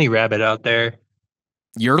little bunny rabbit out there.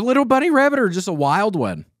 Your little bunny rabbit or just a wild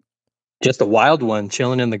one? Just a wild one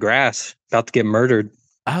chilling in the grass, about to get murdered.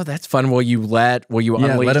 Oh, that's fun. Will you unleash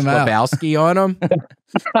Lebowski on him?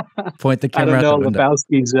 Point the camera I don't know. out the window.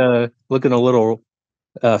 Lebowski's looking a little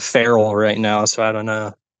feral right now, so I don't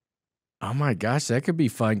know. Oh my gosh, that could be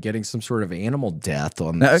fun, getting some sort of animal death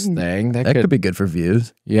on this thing. That could be good for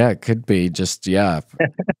views. Yeah, it could be. Just, yeah.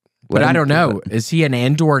 But I don't know. Is he an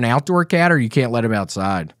indoor and outdoor cat, or you can't let him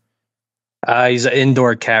outside? He's an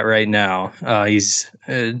indoor cat right now. He's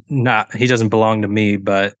not. He doesn't belong to me,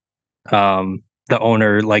 but the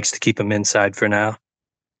owner likes to keep him inside for now.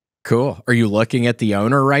 Cool. Are you looking at the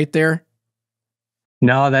owner right there?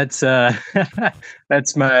 No, that's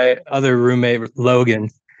that's my other roommate,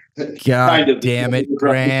 Logan. God damn it,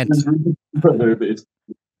 Grant.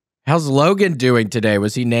 How's Logan doing today?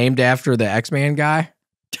 Was he named after the X-Man guy?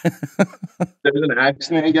 There's an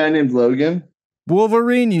X-Man guy named Logan.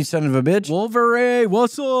 Wolverine, you son of a bitch. Wolverine,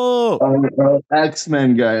 what's up?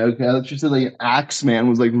 X-Men guy. Okay, I thought you said like an Axeman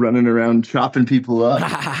was like running around chopping people up.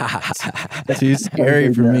 Too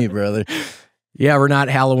scary for me, brother. Yeah, we're not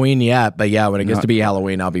Halloween yet, but yeah, when it gets to be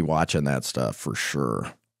Halloween, I'll be watching that stuff for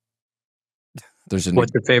sure. What's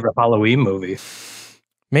your favorite Halloween movie?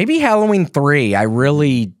 Maybe Halloween 3. I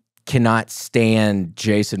really cannot stand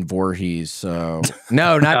Jason Voorhees. So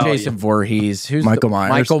no, not Jason Voorhees. Who's Michael Myers?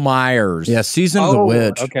 Michael Myers. Yeah, Season of the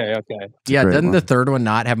Witch. Okay. Yeah, doesn't the third one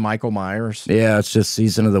not have Michael Myers? Yeah, it's just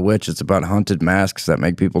Season of the Witch. It's about haunted masks that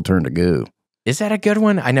make people turn to goo. Is that a good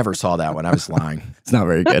one? I never saw that one. I was lying. It's not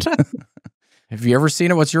very good. Have you ever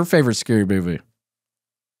seen it? What's your favorite scary movie?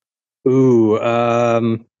 Ooh,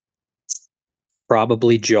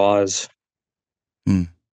 probably Jaws.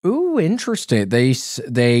 Ooh, interesting.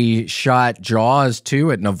 They shot Jaws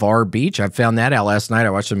too at Navarre Beach. I found that out last night. I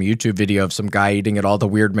watched some YouTube video of some guy eating at all the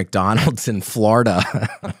weird McDonald's in Florida.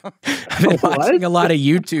 I've been watching a lot of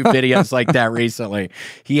YouTube videos like that recently.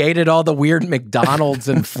 He ate at all the weird McDonald's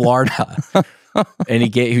in Florida. And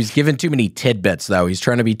he was given too many tidbits, though. He's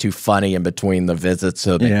trying to be too funny in between the visits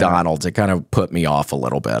to McDonald's. It kind of put me off a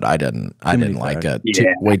little bit. I didn't like it.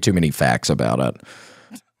 Yeah. Way too many facts about it.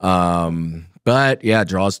 But yeah,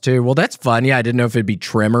 Jaws 2. Well, that's fun. Yeah, I didn't know if it'd be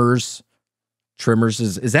Tremors. Tremors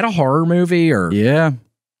is that a horror movie or? Yeah.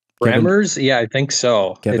 Tremors? Yeah, I think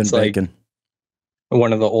so. Kevin Bacon. Like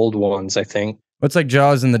one of the old ones, I think. It's like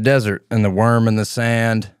Jaws in the desert and the worm in the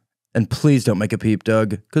sand And please don't make a peep, Doug,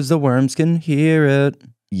 because the worms can hear it.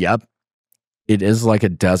 Yep. It is like a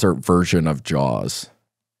desert version of Jaws.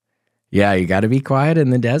 Yeah, you got to be quiet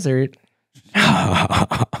in the desert.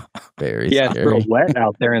 Very Yeah, it's scary. real wet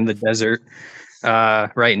out there in the desert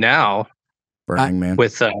right now. Burning Man.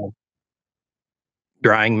 With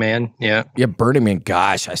Drying Man, yeah. Yeah, Burning Man.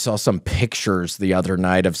 Gosh, I saw some pictures the other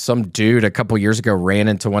night of some dude a couple years ago ran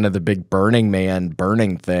into one of the big Burning Man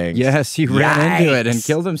burning things. Yes, he ran into it and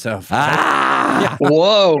killed himself. Ah! Yeah.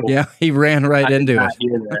 Whoa. Yeah, he ran right into it.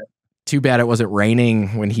 Too bad it wasn't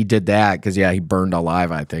raining when he did that, because, yeah, he burned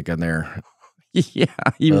alive, I think, in there. Yeah,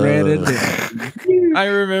 he ran into it. I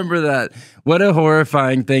remember that. What a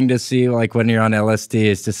horrifying thing to see, like when you're on LSD,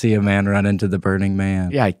 is to see a man run into the Burning Man.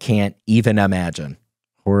 Yeah, I can't even imagine.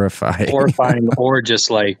 Horrifying or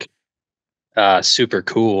just like super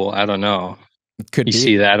cool. I don't know. Could you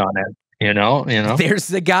see that on it, you know? There's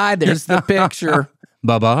the guy, there's the picture.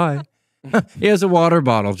 Bye-bye. He has a water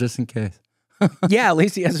bottle just in case. Yeah, at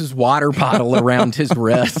least he has his water bottle around his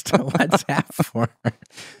wrist. What's that for?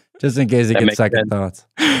 Just in case he gets second thoughts.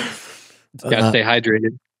 Gotta stay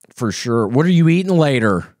hydrated. For sure. What are you eating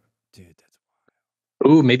later? Dude, that's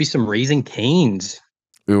Ooh, maybe some Raising Cane's.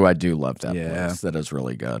 Ooh, I do love that place. That is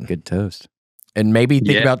really good. Good toast. And maybe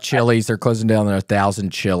think about Chili's. They're closing down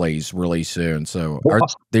 1,000 Chili's really soon. So,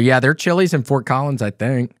 they're Chili's in Fort Collins, I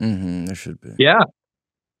think. Mm-hmm, there should be. Yeah.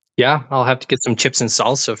 Yeah, I'll have to get some chips and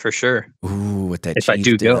salsa for sure. Ooh, with that if cheese I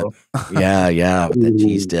do dip. go. Yeah, with that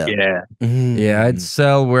cheese dip. Yeah. Yeah, I'd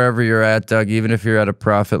sell wherever you're at, Doug. Even if you're at a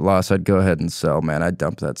profit loss, I'd go ahead and sell, man. I'd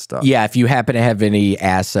dump that stuff. Yeah, if you happen to have any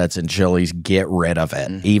assets in Chili's, get rid of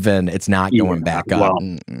it. Even it's not going back up.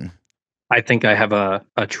 Well, I think I have a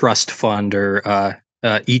trust fund or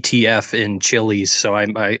ETF in Chili's, so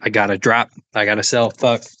I gotta drop. I gotta sell.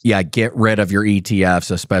 Fuck. Yeah, get rid of your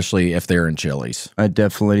ETFs, especially if they're in Chili's. I'd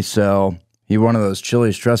definitely sell. You're one of those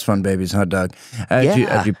Chili's trust fund babies, huh, Doug?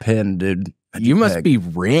 How'd you pin, dude? You must be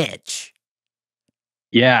rich.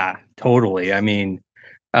 Yeah, totally. I mean,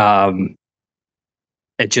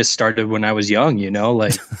 it just started when I was young,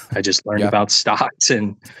 like I just learned about stocks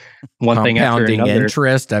and one thing after another.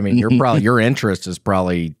 Interest. I mean, your interest is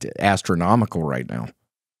probably astronomical right now.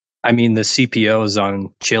 I mean, the CPOs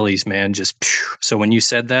on Chili's, man, so when you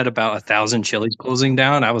said that about 1,000 Chili's closing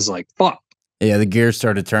down, I was like, fuck. Yeah, the gears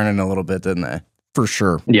started turning a little bit, didn't they? For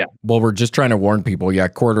sure. Yeah. Well, we're just trying to warn people. Yeah,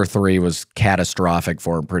 Q3 was catastrophic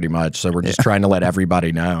for them pretty much. So we're just trying to let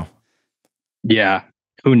everybody know. Yeah.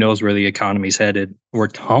 Who knows where the economy's headed? We're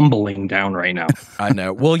tumbling down right now. I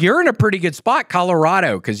know. Well, you're in a pretty good spot,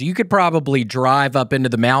 Colorado, because you could probably drive up into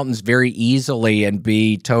the mountains very easily and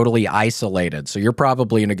be totally isolated. So you're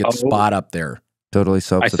probably in a good spot up there. Totally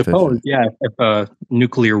self-sufficient. I suppose, yeah. If a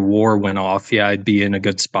nuclear war went off, I'd be in a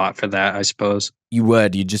good spot for that, I suppose. You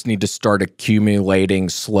would. You just need to start accumulating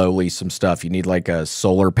slowly some stuff. You need like a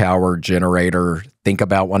solar power generator. Think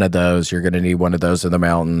about one of those. You're going to need one of those in the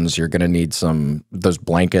mountains. You're going to need those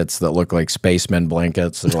blankets that look like spaceman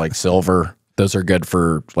blankets. They're like silver. Those are good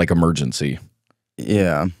for like emergency.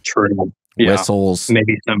 Yeah. True. Whistles.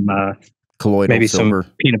 Maybe some colloidal silver.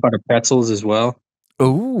 Some peanut butter pretzels as well.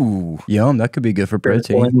 Ooh, yum! That could be good for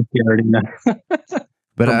protein. You already know.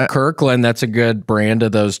 But from Kirkland, that's a good brand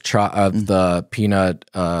of those the peanut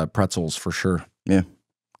pretzels for sure. Yeah,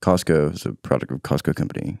 Costco is a product of Costco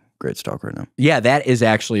company. Great stock right now. Yeah, that is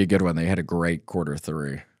actually a good one. They had a great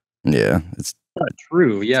Q3. Yeah, it's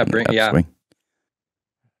true. Yeah,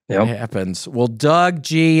 It happens. Well, Doug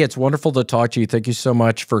G, it's wonderful to talk to you. Thank you so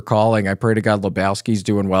much for calling. I pray to God Lebowski's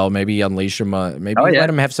doing well. Maybe unleash him. Maybe let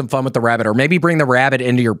him have some fun with the rabbit, or maybe bring the rabbit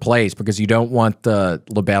into your place because you don't want the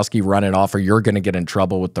Lebowski running off, or you're going to get in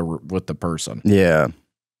trouble with the person. Yeah,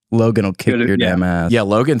 Logan will kick your damn ass. Yeah,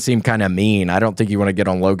 Logan seemed kind of mean. I don't think you want to get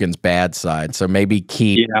on Logan's bad side. So maybe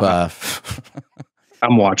keep.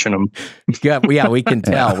 I'm watching him. Yeah, we can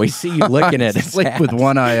tell. We see you looking at his sleep with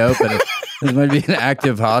one eye open. This might be an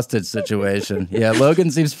active hostage situation. Yeah, Logan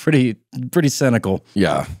seems pretty cynical.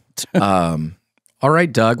 Yeah. All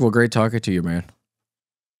right, Doug. Well, great talking to you, man.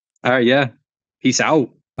 All right, yeah. Peace out.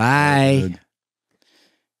 Bye.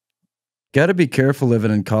 Got to be careful living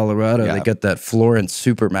in Colorado. Yeah. They got that Florence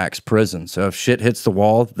Supermax prison. So if shit hits the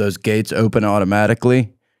wall, those gates open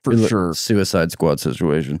automatically. For sure. Suicide Squad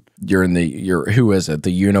situation. You're in who is it?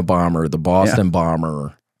 The Unabomber, the Boston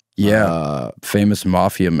Bomber. Yeah. Famous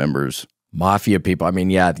mafia members. Mafia people. I mean,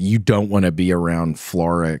 yeah, you don't want to be around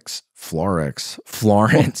Florence.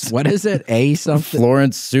 What is it? Something?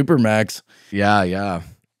 Florence Supermax. Yeah.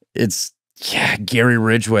 It's Gary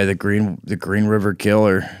Ridgway, the Green River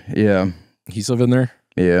Killer. Yeah. He's living there?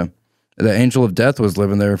 Yeah. The angel of death was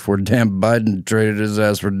living there before damn Biden traded his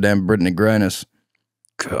ass for damn Brittany Grimace.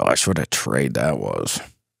 Gosh, what a trade that was.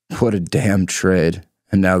 What a damn trade.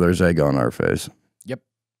 And now there's egg on our face. Yep.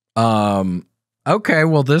 Okay,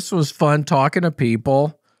 well, this was fun talking to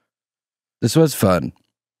people. This was fun.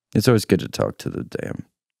 It's always good to talk to the damn.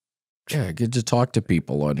 Yeah, good to talk to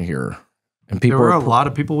people on here. And people there were a lot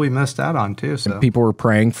of people we missed out on too. So people were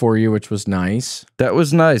praying for you, which was nice. That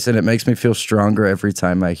was nice, and it makes me feel stronger every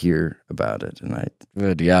time I hear about it. And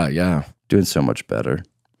good, yeah, doing so much better.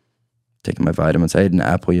 Taking my vitamins. I ate an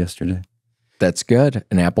apple yesterday. That's good.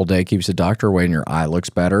 An apple day keeps the doctor away, and your eye looks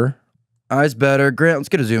better. Eye's better. Grant, let's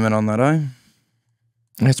get a zoom in on that eye.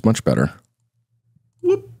 It's much better.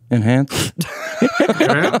 Whoop. Enhance.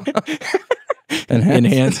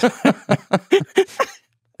 Enhance.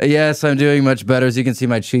 Yes, I'm doing much better. As you can see,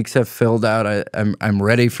 my cheeks have filled out. I'm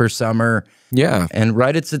ready for summer. Yeah, and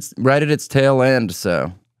right at its tail end.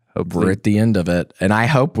 So hopefully we're at the end of it, and I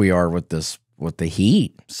hope we are with the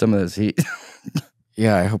heat. Some of this heat.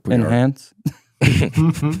 Yeah, I hope we enhance.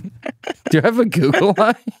 Do you have a Google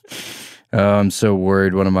eye? Oh, I'm so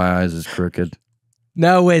worried. One of my eyes is crooked.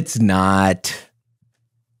 No, it's not.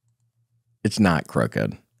 It's not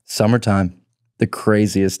crooked. Summertime. The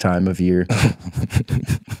craziest time of year.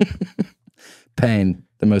 Pain,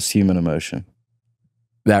 the most human emotion.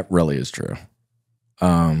 That really is true.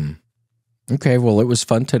 Okay, well, it was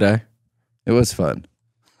fun today. It was fun.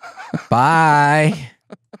 Bye.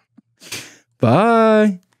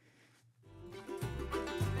 Bye.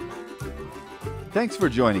 Thanks for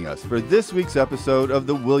joining us for this week's episode of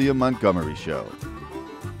The William Montgomery Show.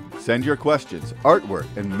 Send your questions, artwork,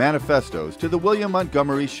 and manifestos to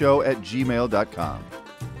thewilliammmontgomeryshow@gmail.com.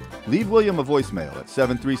 Leave William a voicemail at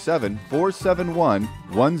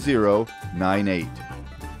 737-471-1098.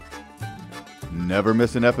 Never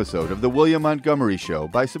miss an episode of The William Montgomery Show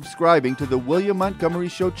by subscribing to The William Montgomery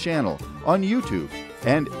Show channel on YouTube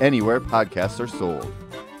and anywhere podcasts are sold.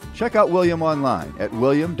 Check out William online at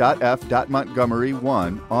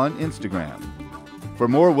william.f.montgomery1 on Instagram. For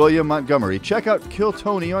more William Montgomery, check out Kill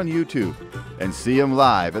Tony on YouTube and see him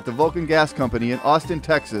live at the Vulcan Gas Company in Austin,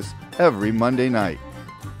 Texas every Monday night.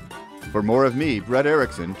 For more of me, Brett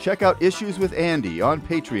Erickson, check out Issues with Andy on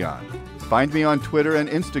Patreon. Find me on Twitter and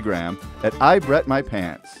Instagram at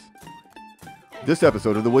IBrettMyPants. This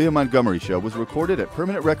episode of The William Montgomery Show was recorded at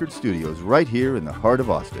Permanent Record Studios right here in the heart of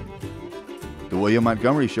Austin. The William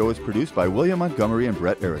Montgomery Show is produced by William Montgomery and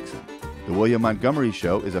Brett Erickson. The William Montgomery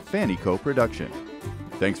Show is a FannieCo production.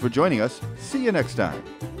 Thanks for joining us. See you next time.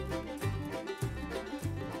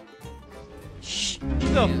 Shh,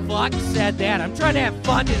 who the fuck said that? I'm trying to have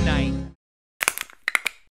fun tonight.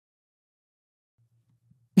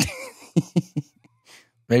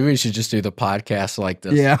 Maybe we should just do the podcast like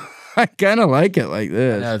this. Yeah, I kind of like it like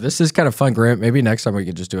this. Yeah, this is kind of fun, Grant. Maybe next time we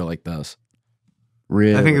could just do it like this.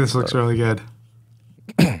 Really? I think this looks really good.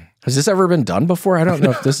 Has this ever been done before? I don't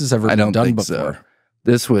know if this has ever been done before. So.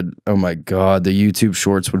 This would, oh my God, the YouTube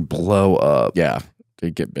shorts would blow up. Yeah,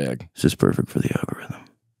 they'd get big. It's just perfect for the algorithm.